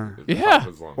screaming. Yeah.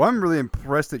 Well, I'm really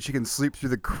impressed that she can sleep through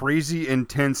the crazy,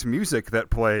 intense music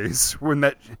that plays when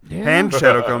that hand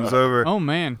shadow comes over. Oh,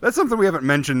 man. That's something we haven't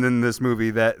mentioned in this movie,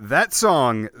 that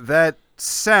song, that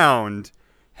sound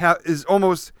is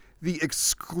almost the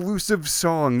exclusive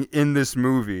song in this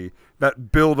movie.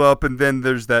 That build up, and then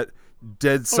there's that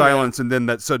dead silence, and then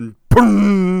that sudden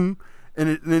boom. And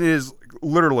it is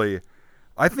literally,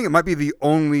 I think it might be the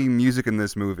only music in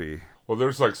this movie. Well,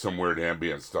 there's like some weird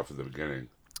ambient stuff at the beginning.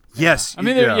 Yes. I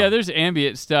mean, there's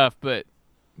ambient stuff, but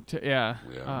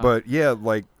But yeah,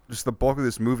 like just the bulk of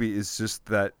this movie is just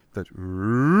that. So,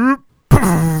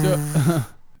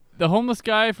 the homeless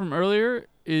guy from earlier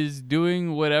is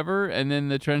doing whatever, and then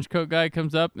the trench coat guy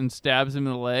comes up and stabs him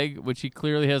in the leg, which he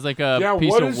clearly has like a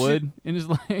piece of wood in his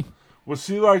leg. Was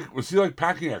he like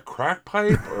packing a crack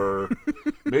pipe or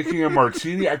making a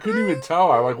martini? I couldn't even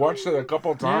tell. I like watched it a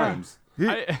couple times.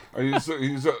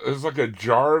 It's like a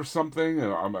jar of something,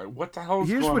 and I'm like, what the hell is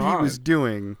going on? Here's what he was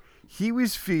doing. He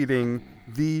was feeding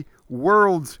the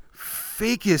world's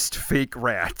fakest fake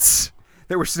rats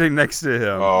that were sitting next to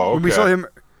him. Oh, okay. When we saw him,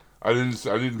 I didn't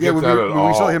get that at all. When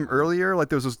we saw him earlier, like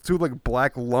there was those two like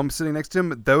black lumps sitting next to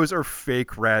him. Those are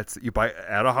fake rats that you buy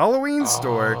at a Halloween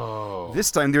store.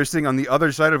 This time they were sitting on the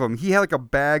other side of him. He had like a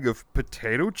bag of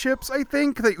potato chips, I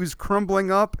think, that he was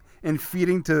crumbling up and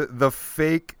feeding to the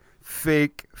fake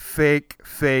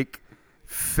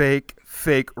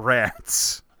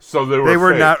rats. So they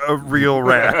were fake. Not a real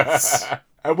rats.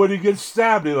 And when he gets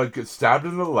stabbed, he like gets stabbed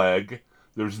in the leg.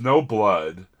 There's no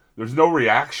blood. There's no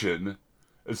reaction.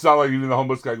 It's not like even the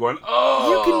homeless guy going,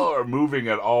 or moving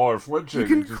at all or flinching. You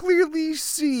can clearly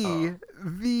see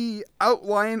the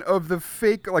outline of the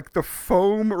fake, like the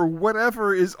foam or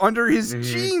whatever is under his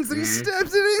jeans that he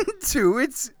stabs it into.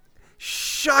 It's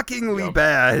shockingly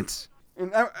bad.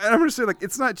 And I'm going to say, like,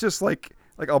 it's not just like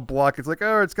a block. It's like,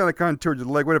 it's kind of contoured to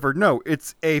the leg, whatever. No,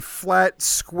 it's a flat,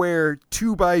 square,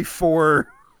 2x4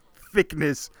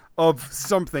 thickness of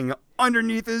something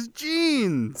underneath his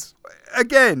jeans.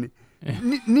 Again,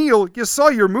 Neil, you saw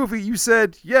your movie. You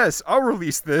said, yes, I'll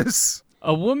release this.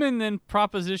 A woman then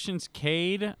propositions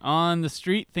Cade on the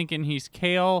street thinking he's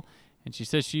Kale, and she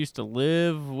says she used to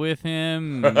live with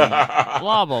him,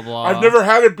 blah, blah, blah. I've never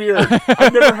had a beard.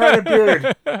 I've never had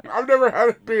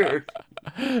a beard.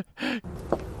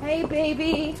 Hey,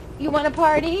 baby. You want a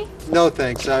party? No,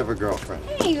 thanks. I have a girlfriend.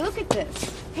 Hey, look at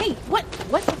this. Hey, what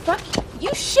the fuck? You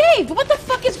shaved. What the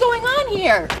fuck is going on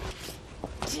here?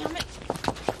 Damn it.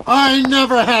 I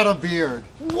never had a beard.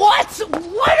 What?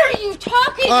 What are you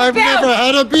talking about? I've never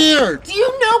had a beard. Do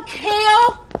you know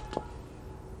Kale?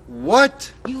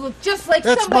 What? You look just like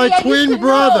That's somebody my I used twin to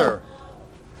brother.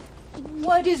 Know.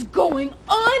 What is going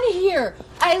on here?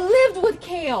 I lived with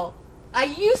Kale. I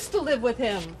used to live with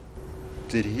him.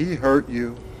 Did he hurt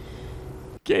you?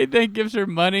 Cade then gives her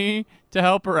money to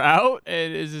help her out,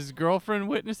 and as his girlfriend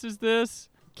witnesses this,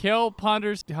 Kale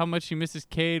ponders how much he misses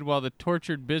Cade while the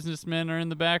tortured businessmen are in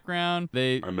the background.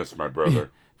 I miss my brother.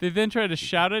 They then try to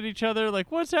shout at each other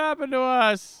like, what's happened to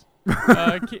us?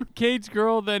 Cade's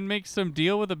girl then makes some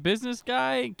deal with a business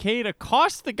guy. Cade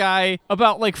accosts the guy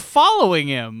about like following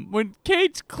him when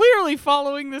Cade's clearly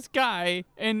following this guy,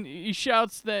 and he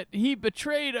shouts that he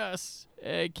betrayed us.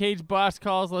 Cade's boss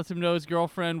calls, lets him know his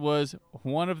girlfriend was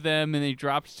one of them, and he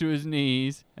drops to his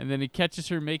knees, and then he catches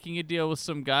her making a deal with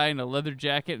some guy in a leather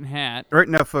jacket and hat. Right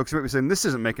now, folks, you might be saying, this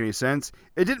doesn't make any sense.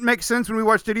 It didn't make sense when we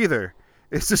watched it either.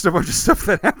 It's just a bunch of stuff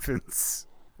that happens.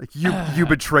 Like, you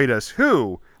betrayed us.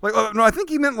 Who? Like, no, I think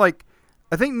he meant, like,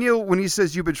 I think, Neil, when he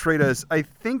says you betrayed us, I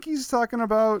think he's talking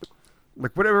about,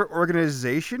 like, whatever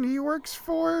organization he works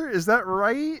for. Is that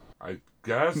right? I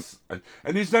guess.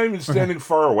 And he's not even standing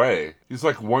far away. He's,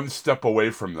 like, one step away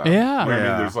from them. Yeah. I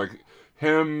mean, there's, like,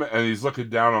 him, and he's looking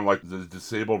down on, like, the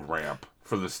disabled ramp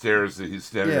for the stairs that he's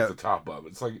standing at the top of.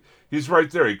 It's like, he's right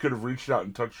there. He could have reached out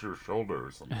and touched your shoulder or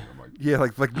something. I'm like, yeah,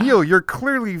 like Neil, you're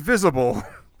clearly visible.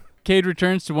 Cade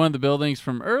returns to one of the buildings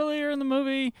from earlier in the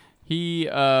movie. He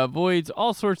avoids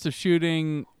all sorts of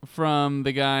shooting from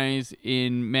the guys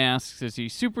in masks as he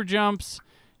super jumps.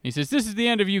 He says, "This is the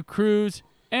end of you, Cruz,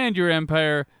 and your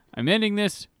empire. I'm ending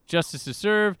this. Justice is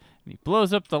served." And he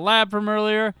blows up the lab from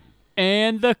earlier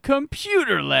and the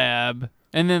computer lab.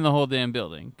 And then the whole damn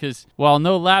building. Because while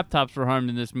no laptops were harmed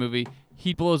in this movie,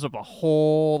 he blows up a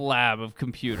whole lab of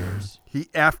computers. He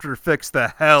after-fixed the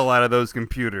hell out of those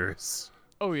computers.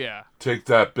 Oh, yeah. Take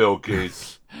that, Bill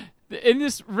Gates. In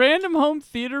this random home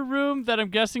theater room that I'm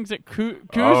guessing is at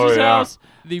Cruz's house,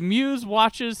 the Muse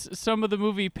watches some of the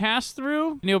movie Pass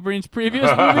Through, Neil Breen's previous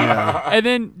movie, and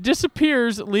then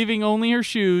disappears, leaving only her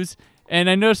shoes. And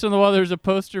I noticed on the wall there's a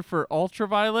poster for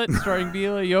Ultraviolet, starring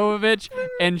Mila Jovovich,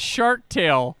 and Shark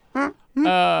Tale. And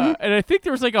I think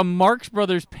there was like a Marx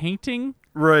Brothers painting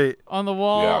on the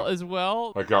wall as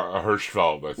well. Like a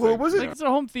Hirschfeld, I think. Well, was it? Like it's a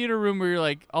home theater room where you're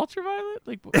like, Ultraviolet?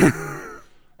 Like,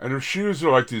 and her shoes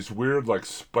are like these weird, like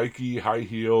spiky, high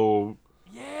heel,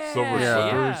 silver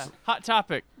slippers. Hot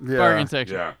Topic bargain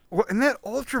section. Yeah. Well, and that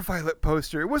Ultraviolet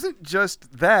poster, it wasn't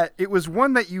just that. It was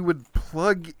one that you would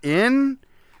plug in,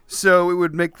 so it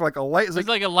would make like a light. It's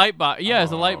like a light box. Yeah,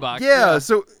 it's a light box. Yeah,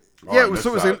 so it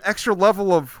was an extra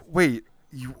level of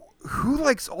who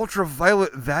likes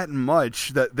Ultraviolet that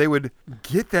much that they would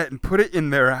get that and put it in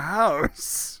their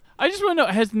house? I just want to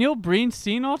know, has Neil Breen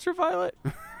seen Ultraviolet?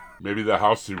 Maybe the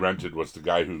house he rented was the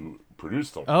guy who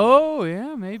produced Ultraviolet. Oh,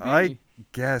 yeah, maybe. I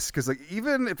guess, because like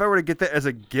even if I were to get that as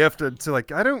a gift, to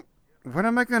like I don't what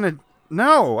am I gonna?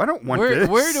 No, I don't want this.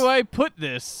 Where do I put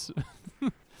this?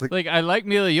 Like I like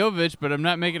Mila Jovovich, but I'm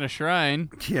not making a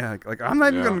shrine. Yeah, like I'm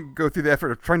not even gonna go through the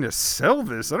effort of trying to sell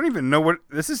this. I don't even know what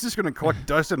this is. Just gonna collect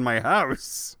dust in my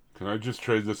house. Can I just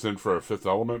trade this in for a Fifth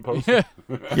Element poster?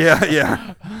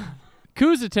 Yeah.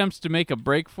 Coos attempts to make a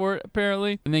break for it,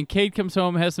 apparently. And then Cade comes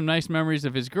home, has some nice memories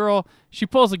of his girl. She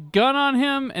pulls a gun on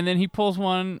him, and then he pulls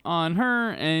one on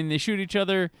her, and they shoot each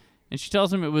other. And she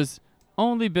tells him it was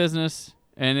only business.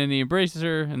 And then he embraces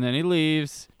her, and then he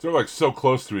leaves. They're like so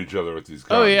close to each other with these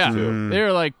guns. Oh, yeah. Too.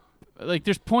 They're like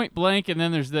there's point blank, and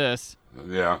then there's this.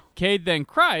 Yeah. Cade then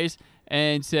cries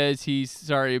and says he's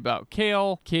sorry about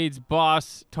Kale. Cade's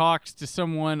boss talks to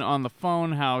someone on the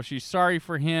phone how she's sorry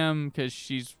for him because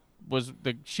she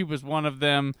was one of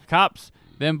them. Cops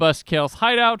then bust Kale's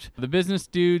hideout. The business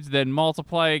dudes then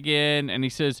multiply again, and he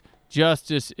says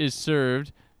justice is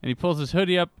served. And he pulls his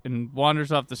hoodie up and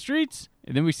wanders off the streets.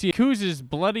 And then we see Coos'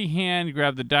 bloody hand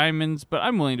grab the diamonds, but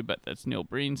I'm willing to bet that's Neil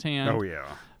Breen's hand. Oh, yeah.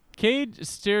 Cade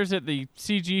stares at the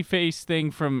CG face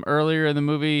thing from earlier in the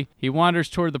movie. He wanders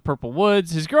toward the purple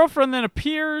woods. His girlfriend then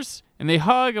appears, and they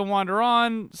hug and wander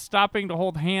on, stopping to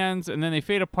hold hands, and then they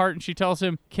fade apart, and she tells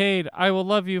him, Cade, I will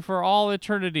love you for all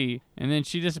eternity. And then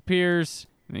she disappears,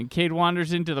 and then Cade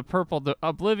wanders into the purple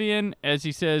oblivion as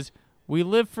he says, we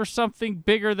live for something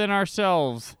bigger than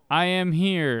ourselves. I am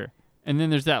here. And then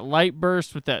there's that light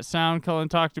burst with that sound Cullen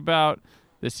talked about.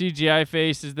 The CGI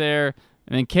face is there.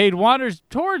 And then Cade wanders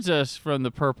towards us from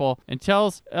the purple and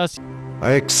tells us,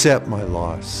 I accept my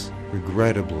loss,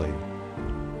 regrettably.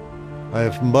 I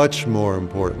have much more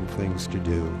important things to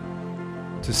do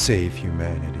to save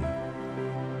humanity.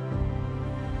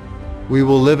 We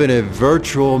will live in a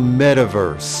virtual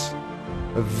metaverse,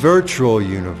 a virtual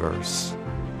universe,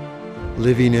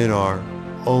 living in our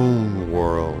own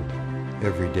world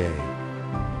every day.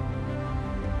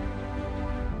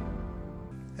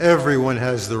 Everyone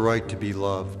has the right to be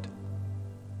loved.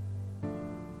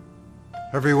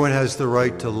 Everyone has the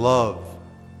right to love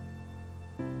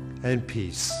and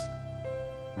peace.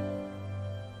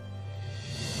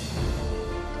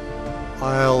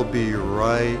 I'll be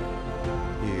right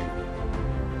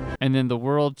here. And then the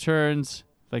world turns,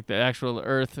 like the actual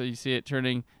Earth, you see it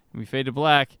turning, and we fade to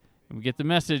black, and we get the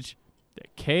message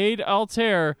that Cade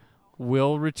Altair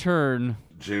will return.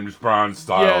 James Bond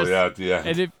style, yes. At the end.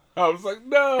 And I was like,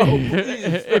 no,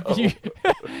 please,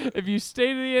 if you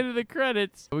stay to the end of the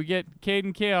credits, we get Cade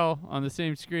and Kale on the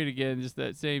same screen again, just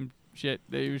that same shit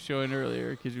that he was showing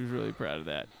earlier, because he was really proud of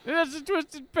that. And that's a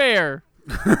Twisted Pair.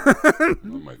 Oh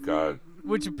my God.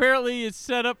 Which apparently is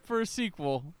set up for a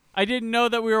sequel. I didn't know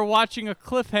that we were watching a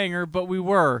cliffhanger, but we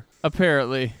were,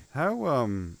 apparently. How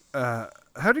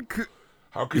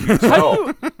can you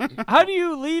tell? How do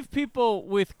you leave people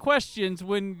with questions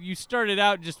when you started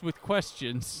out just with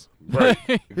questions? Right,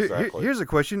 exactly. Here's a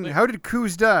question. How did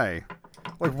Coos die?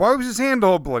 Like, why was his hand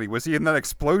all bloody? Was he in that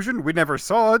explosion? We never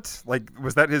saw it. Like,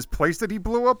 was that his place that he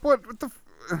blew up? What the...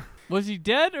 Was he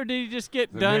dead, or did he just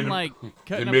get done,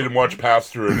 They made him watch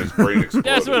Pass-Through and his brain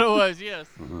exploded. That's what it was, yes.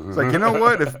 It's like, you know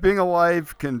what? If being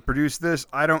alive can produce this,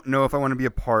 I don't know if I want to be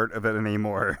a part of it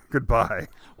anymore. Goodbye.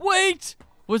 Wait!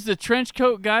 Was the trench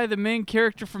coat guy the main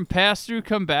character from Pass-Through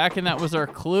come back, and that was our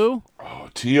clue? Oh,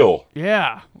 Teal.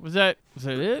 Yeah. Was that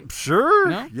it? Sure.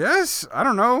 No? Yes. I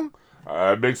don't know.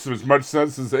 It makes as much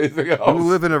sense as anything else. We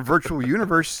live in a virtual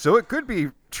universe, so it could be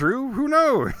true. Who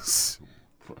knows?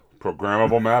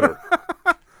 Programmable matter.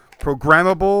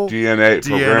 Programmable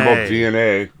Programmable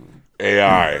DNA.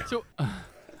 AI. So,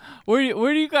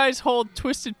 where do you guys hold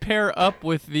Twisted Pair up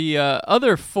with the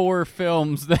other 4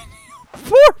 films that...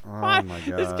 4, 5. Oh my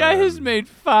This God. guy has made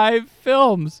 5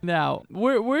 films now.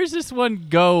 Where's this one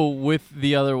go with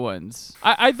the other ones?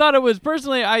 I thought it was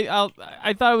personally. I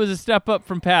thought it was a step up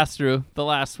from Pass-Through, the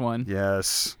last one.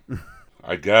 Yes.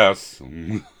 I guess.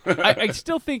 I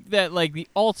still think that like the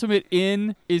ultimate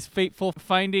in is Fateful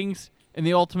Findings, and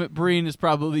the ultimate Breen is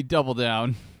probably Double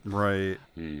Down. Right.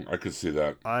 I could see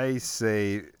that. I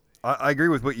agree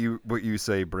with what you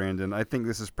say, Brandon. I think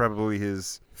this is probably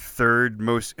his 3rd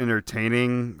most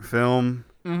entertaining film.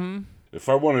 Mm-hmm. If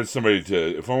I wanted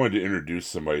to introduce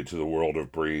somebody to the world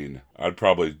of Breen, I'd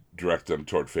probably direct them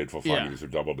toward Fateful Findings or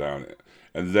Double Down,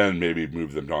 and then maybe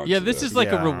move them on. Yeah, this is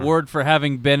like a reward for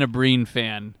having been a Breen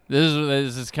fan. This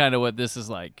is kind of what this is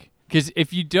like. Because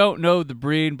if you don't know the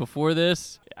Breen before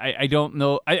this, I don't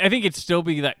know. I think it'd still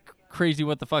be that crazy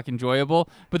what the fuck enjoyable,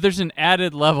 but there's an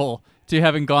added level to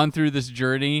having gone through this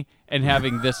journey and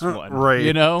having this one. Right.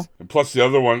 You know? And plus the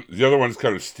other ones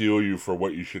kind of steal you for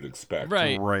what you should expect.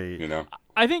 Right. Right. You know?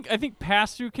 I think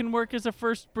Pass Through can work as a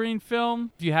first Breen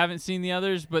film if you haven't seen the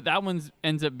others, but that one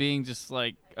ends up being just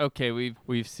like, okay,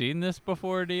 we've seen this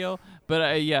before deal. But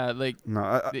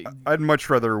I'd much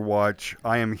rather watch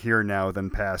I Am Here Now than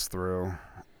Pass Through.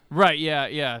 Right,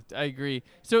 yeah, I agree.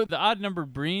 So the odd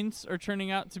numbered Breens are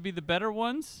turning out to be the better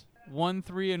ones. 1,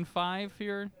 3, and 5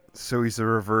 here. So he's a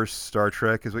reverse Star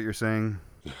Trek, is what you're saying?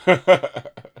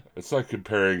 It's like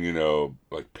comparing,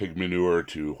 like pig manure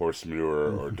to horse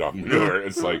manure or dog manure.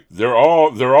 It's like they're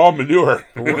all manure.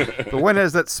 But one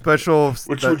has that special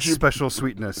special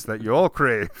sweetness that you all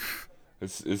crave.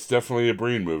 It's definitely a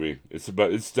Breen movie. It's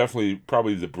definitely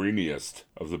probably the Breeniest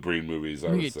of the Breen movies.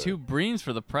 You get 2 Breens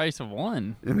for the price of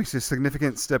 1. It makes a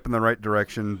significant step in the right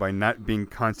direction by not being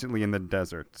constantly in the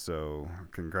desert. So,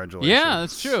 congratulations. Yeah,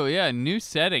 that's true. Yeah, new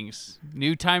settings,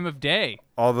 new time of day.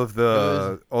 All of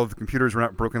the computers were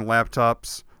not broken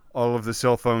laptops. All of the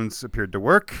cell phones appeared to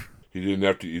work. You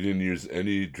didn't use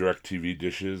any DirecTV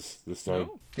dishes this time.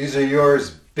 No. These are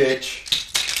yours, bitch.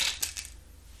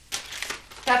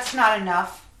 That's not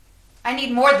enough. I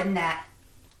need more than that.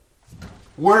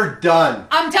 We're done.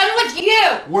 I'm done with you.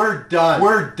 We're done.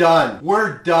 We're done.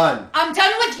 We're done. I'm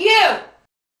done with you.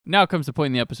 Now comes the point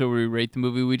in the episode where we rate the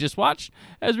movie we just watched.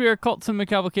 As we are Cult Cinema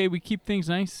Cavalcade, we keep things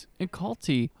nice and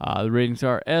culty. The ratings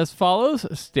are as follows.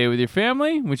 Stay with your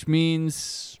family, which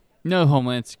means no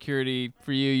Homeland Security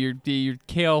for you. You're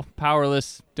kale,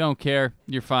 powerless, don't care.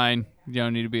 You're fine. You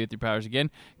don't need to be with your powers again.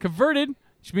 Converted,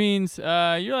 which means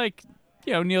you're like,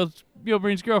 Neil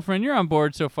Breen's girlfriend, you're on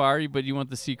board so far, but you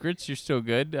want the secrets. You're still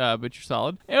good, but you're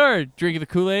solid. Or drinking the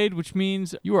Kool-Aid, which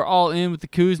means you are all in with the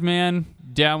coups, man.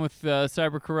 Down with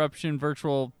cyber corruption,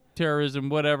 virtual terrorism,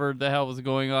 whatever the hell was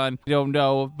going on. I don't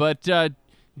know. But,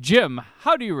 Jim,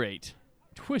 how do you rate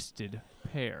Twisted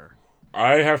Pair?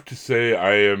 I have to say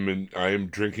I am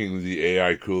drinking the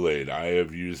AI Kool-Aid. I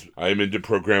am into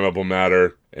programmable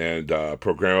matter and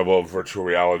programmable virtual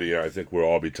reality. I think we'll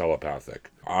all be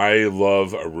telepathic. I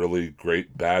love a really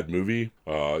great bad movie.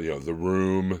 The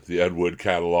Room, the Ed Wood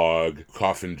catalog,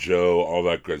 Coffin Joe, all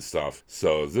that good stuff.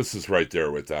 So this is right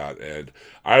there with that. And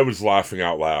I was laughing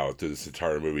out loud through this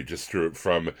entire movie, just through it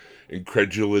from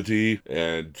incredulity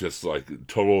and just like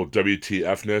total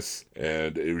WTFness.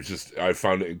 And it was just, I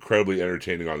found it incredibly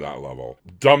entertaining on that level.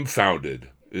 Dumbfounded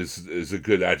is a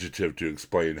good adjective to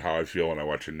explain how I feel when I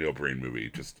watch a Neil Breen movie.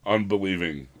 Just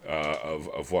unbelieving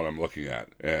of what I'm looking at,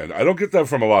 and I don't get that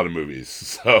from a lot of movies.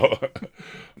 So,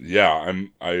 yeah,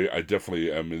 I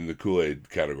definitely am in the Kool-Aid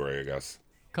category, I guess.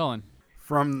 Colin,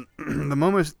 from the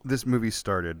moment this movie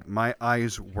started, my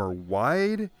eyes were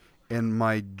wide and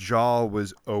my jaw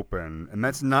was open, and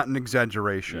that's not an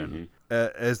exaggeration.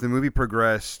 Mm-hmm. As the movie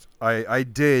progressed, I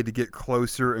did get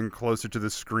closer and closer to the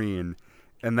screen.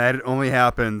 And that only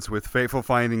happens with Fateful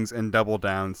Findings and Double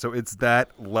Down. So it's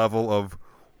that level of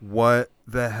what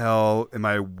the hell am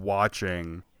I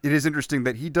watching? It is interesting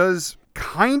that he does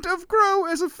kind of grow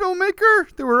as a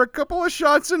filmmaker. There were a couple of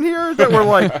shots in here that were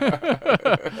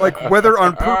like whether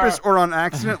on purpose or on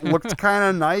accident, looked kind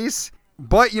of nice.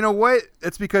 But you know what?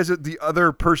 It's because the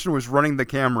other person was running the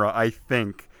camera, I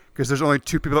think. Because there's only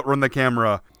 2 people that run the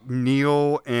camera,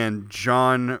 Neil and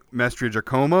John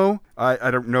Mastrogiacomo.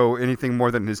 I don't know anything more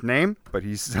than his name, but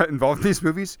he's involved in these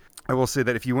movies. I will say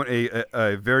that if you want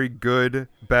a very good,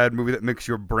 bad movie that makes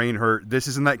your brain hurt, this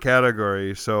is in that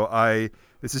category. So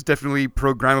this is definitely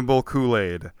programmable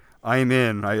Kool-Aid. I'm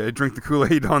in. I drink the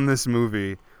Kool-Aid on this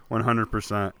movie,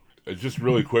 100%. Just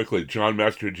really quickly, John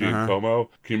Mastrogiacomo.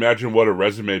 Can you imagine what a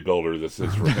resume builder this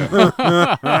is for him?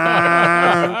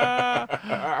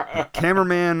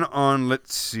 Cameraman on,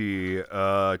 let's see,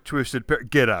 Twisted Pair.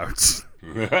 Get Out.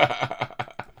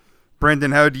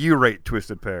 Brendan, how do you rate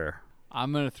Twisted Pair?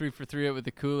 I'm going to 3 for 3 it with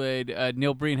the Kool-Aid.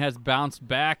 Neil Breen has bounced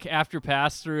back after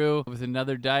Pass Through with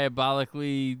another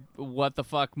diabolically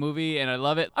what-the-fuck movie, and I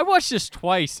love it. I watched this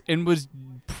twice and was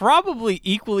probably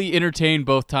equally entertained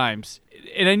both times.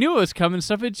 And I knew it was coming and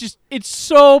stuff. It's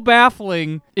so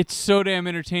baffling. It's so damn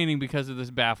entertaining because of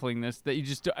this bafflingness that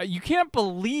you can't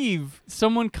believe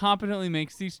someone competently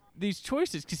makes these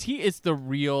choices, because he is the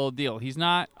real deal. He's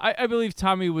not. I believe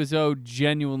Tommy Wiseau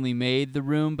genuinely made The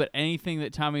Room, but anything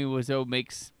that Tommy Wiseau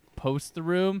makes post The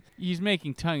Room, he's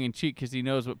making tongue-in-cheek because he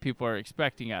knows what people are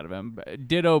expecting out of him.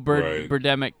 Ditto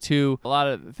Birdemic 2, a lot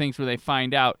of things where they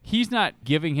find out. He's not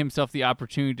giving himself the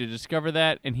opportunity to discover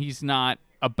that, and he's not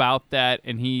about that,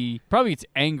 and he probably gets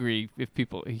angry if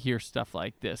people hear stuff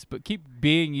like this. But keep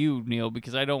being you, Neil,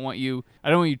 because I don't want you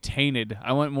tainted.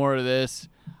 I want more of this.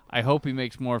 I hope he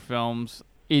makes more films.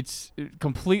 It's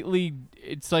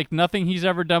like nothing he's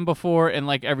ever done before, and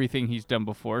like everything he's done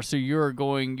before. So you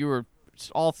were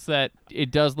It's all set.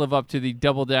 It does live up to the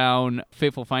Double Down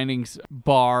Fateful Findings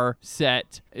bar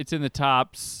set. It's in the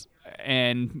tops,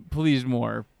 and please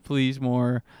more. Please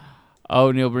more.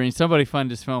 Oh, Neil Breen, somebody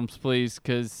fund his films, please,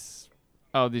 because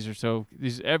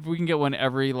if we can get one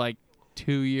every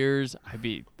 2 years, I'd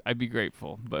be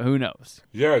grateful. But who knows?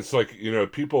 Yeah, it's like,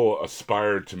 people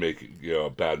aspire to make a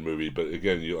bad movie, but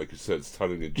again, like you said, it's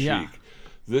tongue in cheek. Yeah.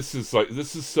 This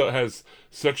has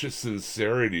such a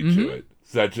sincerity to it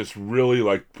that just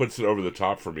really puts it over the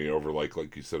top for me, over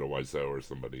like you said, a Wiseau or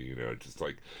somebody. Just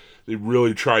they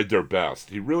really tried their best.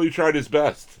 He really tried his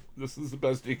best. This is the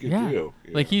best he can do.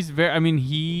 He's very.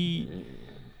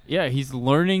 He's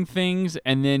learning things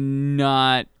and then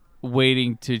not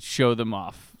waiting to show them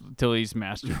off till he's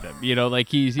mastered them.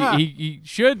 He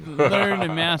should learn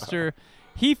and master.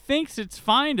 He thinks it's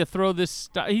fine to throw this.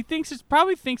 He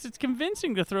probably thinks it's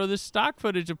convincing to throw this stock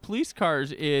footage of police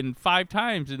cars in 5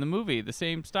 times in the movie, the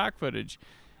same stock footage,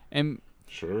 and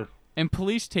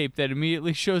police tape that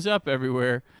immediately shows up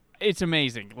everywhere. It's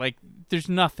amazing. There's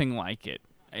nothing like it.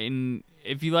 And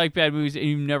if you like bad movies and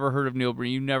you've never heard of Neil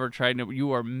Breen, you've never tried it,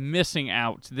 you are missing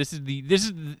out. This is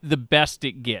the best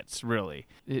it gets, really.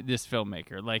 This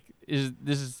filmmaker,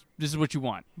 this is what you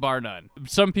want, bar none.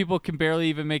 Some people can barely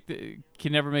even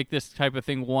can never make this type of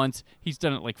thing once. He's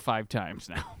done it 5 times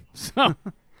now. So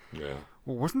yeah.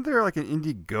 Well, wasn't there an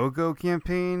Indiegogo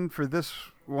campaign for this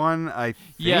one? I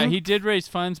think? Yeah, he did raise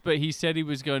funds, but he said he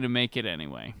was going to make it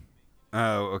anyway.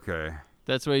 Oh, okay.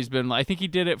 That's what he's been. I think he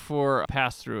did it for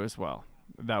Pass Through as well.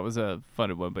 That was a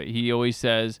fun one, but he always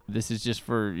says this is just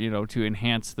for to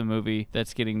enhance the movie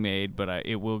that's getting made. But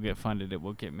it will get funded, it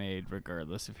will get made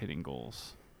regardless of hitting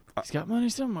goals. He's got money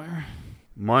somewhere.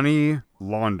 Money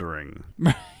laundering.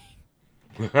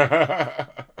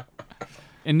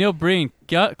 And Neil Breen,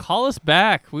 call us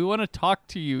back. We want to talk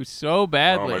to you so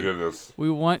badly. Oh my goodness. We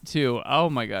want to.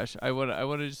 Oh my gosh. I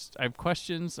have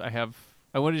questions.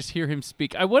 I want to just hear him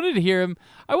speak. I want to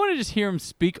just hear him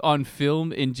speak on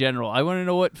film in general. I want to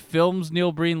know what films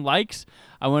Neil Breen likes.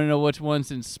 I want to know which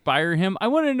ones inspire him. I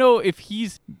want to know if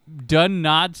he's done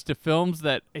nods to films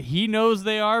that he knows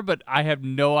they are, but I have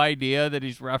no idea that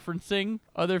he's referencing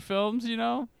other films,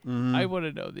 Mm-hmm. I want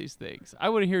to know these things. I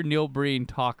want to hear Neil Breen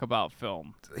talk about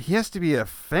film. He has to be a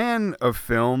fan of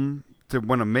film to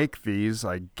want to make these,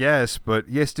 I guess, but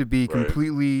he has to be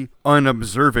completely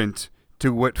unobservant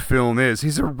to what film is.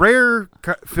 He's a rare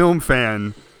film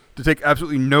fan to take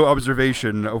absolutely no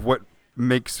observation of what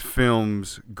makes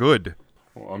films good.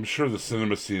 Well, I'm sure the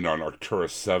cinema scene on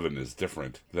Arcturus 7 is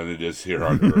different than it is here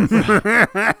on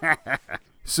Earth.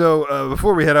 So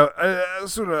before we head out, I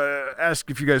sort of ask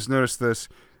if you guys noticed this.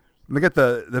 They got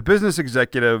the business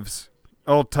executives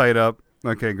all tied up.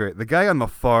 Okay, great. The guy on the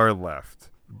far left,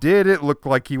 did it look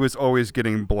like he was always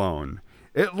getting blown?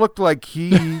 It looked like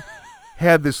he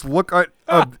had this look of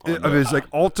his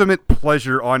ultimate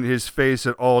pleasure on his face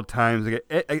at all times.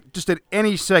 Just at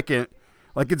any second,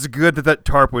 it's good that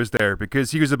tarp was there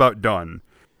because he was about done.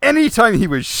 Anytime he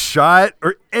was shot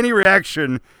or any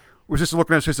reaction was just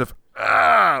looking at his face of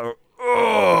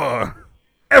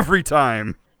every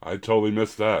time. I totally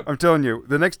missed that. I'm telling you,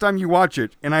 the next time you watch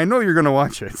it, and I know you're going to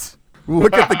watch it,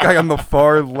 look at the guy on the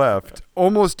far left.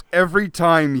 Almost every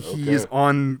time he is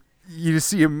on, you just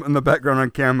see him in the background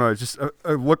on camera, just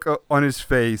a look on his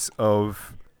face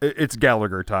of, it's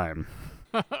Gallagher time.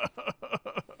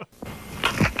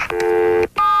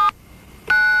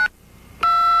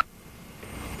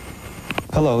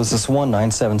 Hello, is this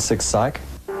 1976 Psych?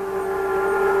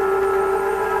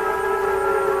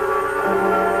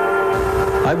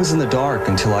 I was in the dark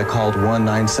until I called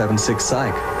 1976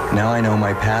 Psych. Now I know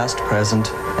my past,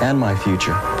 present, and my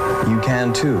future. You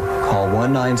can too. Call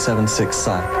 1976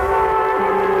 Psych.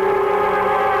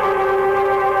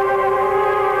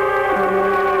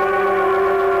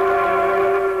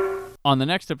 On the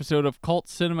next episode of Cult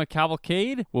Cinema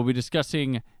Cavalcade, we'll be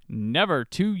discussing Never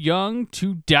Too Young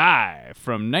to Die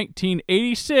from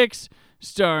 1986,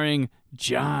 starring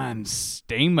John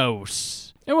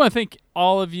Stamos. I want to thank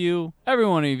all of you, every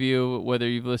one of you, whether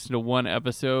you've listened to one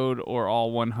episode or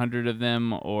all 100 of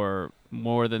them or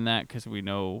more than that, because we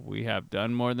know we have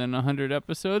done more than 100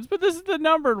 episodes, but this is the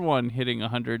numbered one, hitting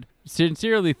 100.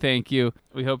 Sincerely thank you.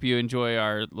 We hope you enjoy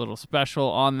our little special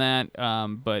on that,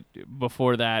 but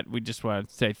before that, we just want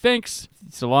to say thanks.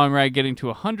 It's a long ride getting to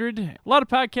 100. A lot of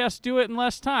podcasts do it in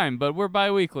less time, but we're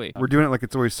bi-weekly. We're doing it like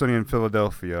It's Always Sunny in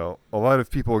Philadelphia. A lot of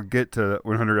people get to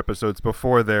 100 episodes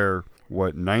before their,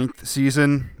 9th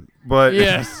season? But,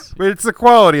 yes. But it's the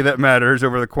quality that matters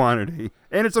over the quantity.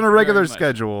 And it's on a regular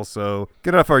schedule, so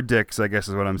get off our dicks, I guess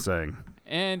is what I'm saying.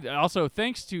 And also,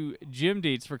 thanks to Jim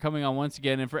Dietz for coming on once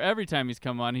again. And for every time he's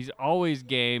come on, he's always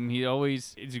game.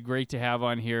 It's great to have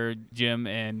on here, Jim,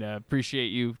 and appreciate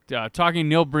you talking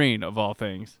Neil Breen, of all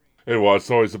things. Hey, well, it's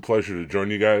always a pleasure to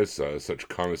join you guys, such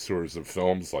connoisseurs of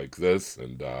films like this,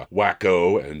 and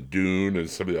Wacko, and Dune, and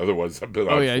some of the other ones I've been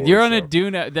on. Oh, yeah, you're on a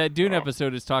Dune. That Dune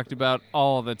episode is talked about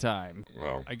all the time.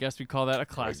 Well, I guess we call that a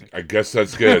classic. I guess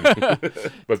that's good.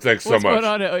 But thanks so much. What's going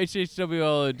on at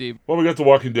HHWLOD? Well, we got the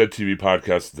Walking Dead TV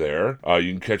podcast there.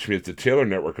 You can catch me at the Taylor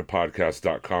Network of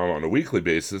Podcast.com on a weekly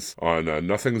basis on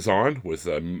Nothing's On with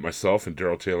myself and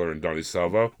Daryl Taylor and Donnie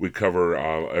Salvo. We cover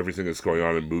everything that's going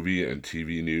on in movie and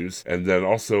TV news. And then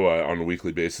also on a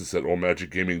weekly basis at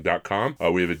oldmagicgaming.com,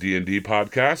 we have a D&D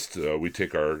podcast. We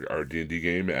take our D&D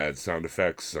game, add sound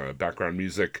effects, background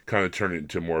music, kind of turn it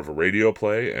into more of a radio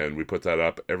play, and we put that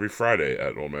up every Friday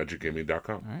at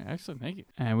oldmagicgaming.com. All right, excellent. Thank you.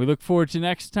 And we look forward to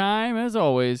next time, as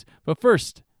always. But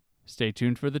first, stay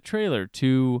tuned for the trailer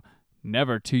to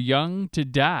Never Too Young to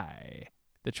Die.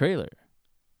 The trailer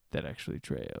that actually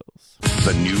trails.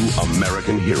 The new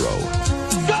American hero.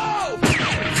 Go!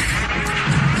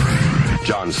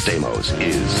 John Stamos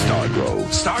is Stargrove.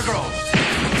 Stargrove!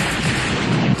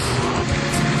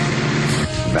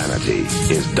 Vanity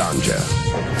is Danja.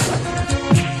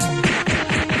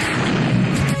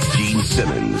 Gene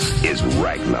Simmons is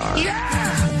Ragnar.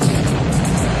 Yeah!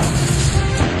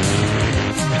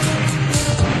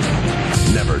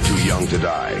 Never Too Young to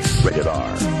Die. Rated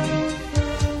R.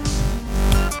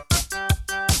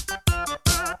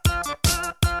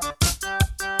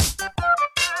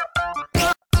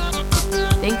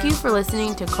 Thank you for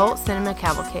listening to Cult Cinema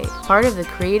Cavalcade, part of the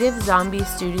Creative Zombie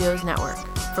Studios Network.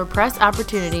 For press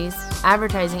opportunities,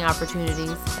 advertising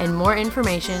opportunities, and more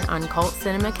information on Cult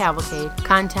Cinema Cavalcade,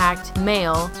 contact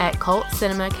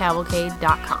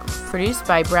mail@cultcinemacavalcade.com. Produced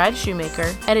by Brad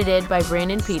Shoemaker, edited by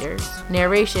Brandon Peters,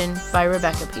 narration by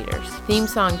Rebecca Peters. Theme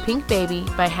song Pink Baby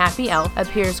by Happy Elf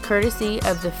appears courtesy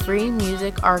of the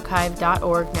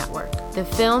freemusicarchive.org network. The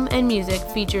film and music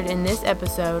featured in this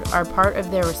episode are part of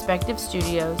their respective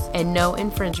studios, and no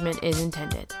infringement is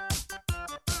intended.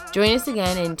 Join us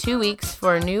again in 2 weeks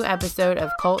for a new episode of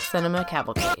Cult Cinema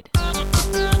Cavalcade.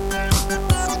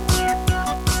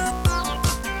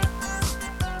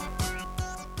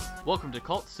 Welcome to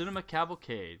Cult Cinema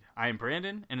Cavalcade. I am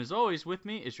Brandon, and as always with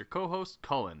me is your co-host,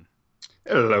 Cullen.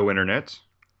 Hello, Internet.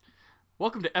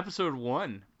 Welcome to Episode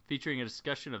 1, featuring a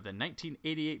discussion of the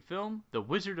 1988 film, The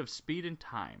Wizard of Speed and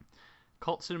Time.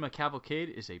 Cult Cinema Cavalcade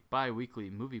is a bi-weekly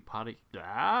movie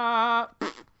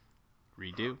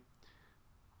Redo.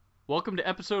 Welcome to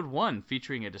Episode 1,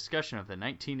 featuring a discussion of the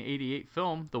 1988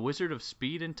 film, The Wizard of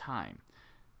Speed and Time.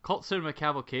 Cult Cinema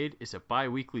Cavalcade is a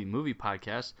bi-weekly movie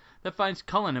podcast that finds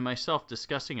Cullen and myself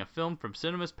discussing a film from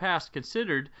cinema's past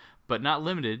considered, but not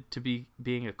limited, to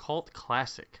being a cult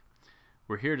classic.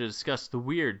 We're here to discuss the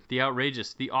weird, the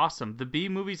outrageous, the awesome, the B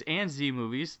movies and Z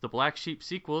movies, the black sheep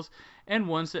sequels, and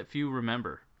ones that few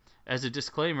remember. As a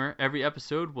disclaimer, every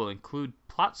episode will include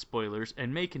plot spoilers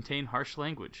and may contain harsh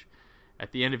language.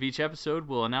 At the end of each episode,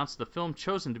 we'll announce the film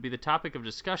chosen to be the topic of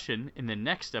discussion in the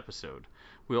next episode.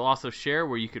 We'll also share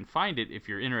where you can find it if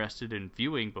you're interested in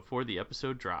viewing before the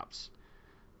episode drops.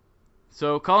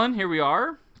 So, Cullen, here we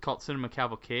are, Cult Cinema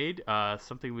Cavalcade,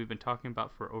 something we've been talking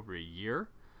about for over a year,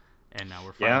 and now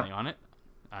we're finally on it.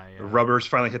 The rubbers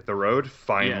finally hit the road,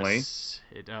 finally. Yes,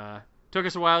 it took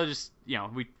us a while,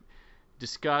 we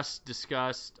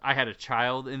discussed. I had a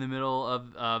child in the middle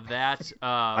of that.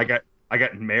 I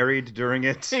got married during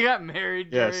it. He got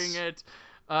married during it.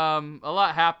 A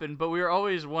lot happened, but we were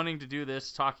always wanting to do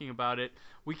this, talking about it.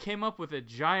 We came up with a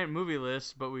giant movie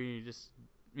list, but we just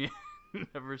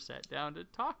never sat down to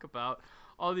talk about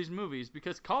all these movies,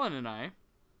 because Colin and I,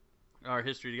 our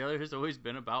history together has always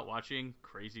been about watching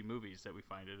crazy movies that we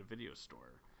find at a video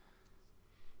store.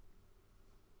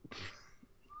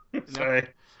 Sorry.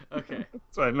 Okay.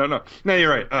 Sorry. No, you're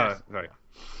right. Sorry.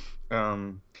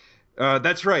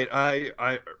 That's right.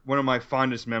 I one of my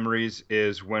fondest memories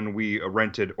is when we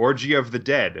rented Orgy of the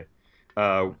Dead.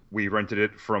 We rented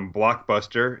it from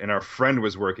Blockbuster, and our friend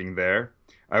was working there.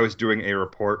 I was doing a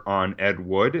report on Ed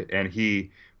Wood, and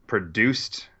he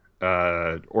produced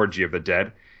Orgy of the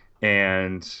Dead,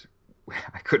 and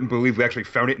I couldn't believe we actually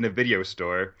found it in a video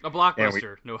store. A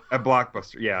Blockbuster. A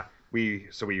Blockbuster, yeah.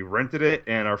 So we rented it,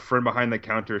 and our friend behind the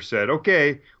counter said,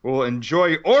 "Okay, we'll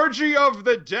enjoy Orgy of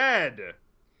the Dead."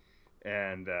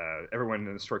 And everyone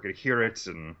in the store could hear it,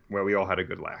 and, well, we all had a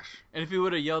good laugh. And if you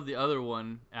would have yelled the other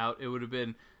one out, it would have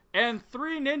been, "And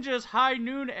 3 ninjas high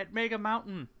noon at Mega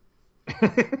Mountain."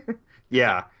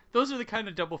 Yeah. Those are the kind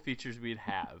of double features we'd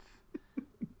have.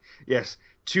 Yes,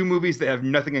 2 movies that have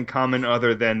nothing in common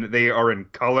other than they are in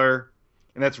color,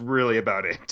 and that's really about it.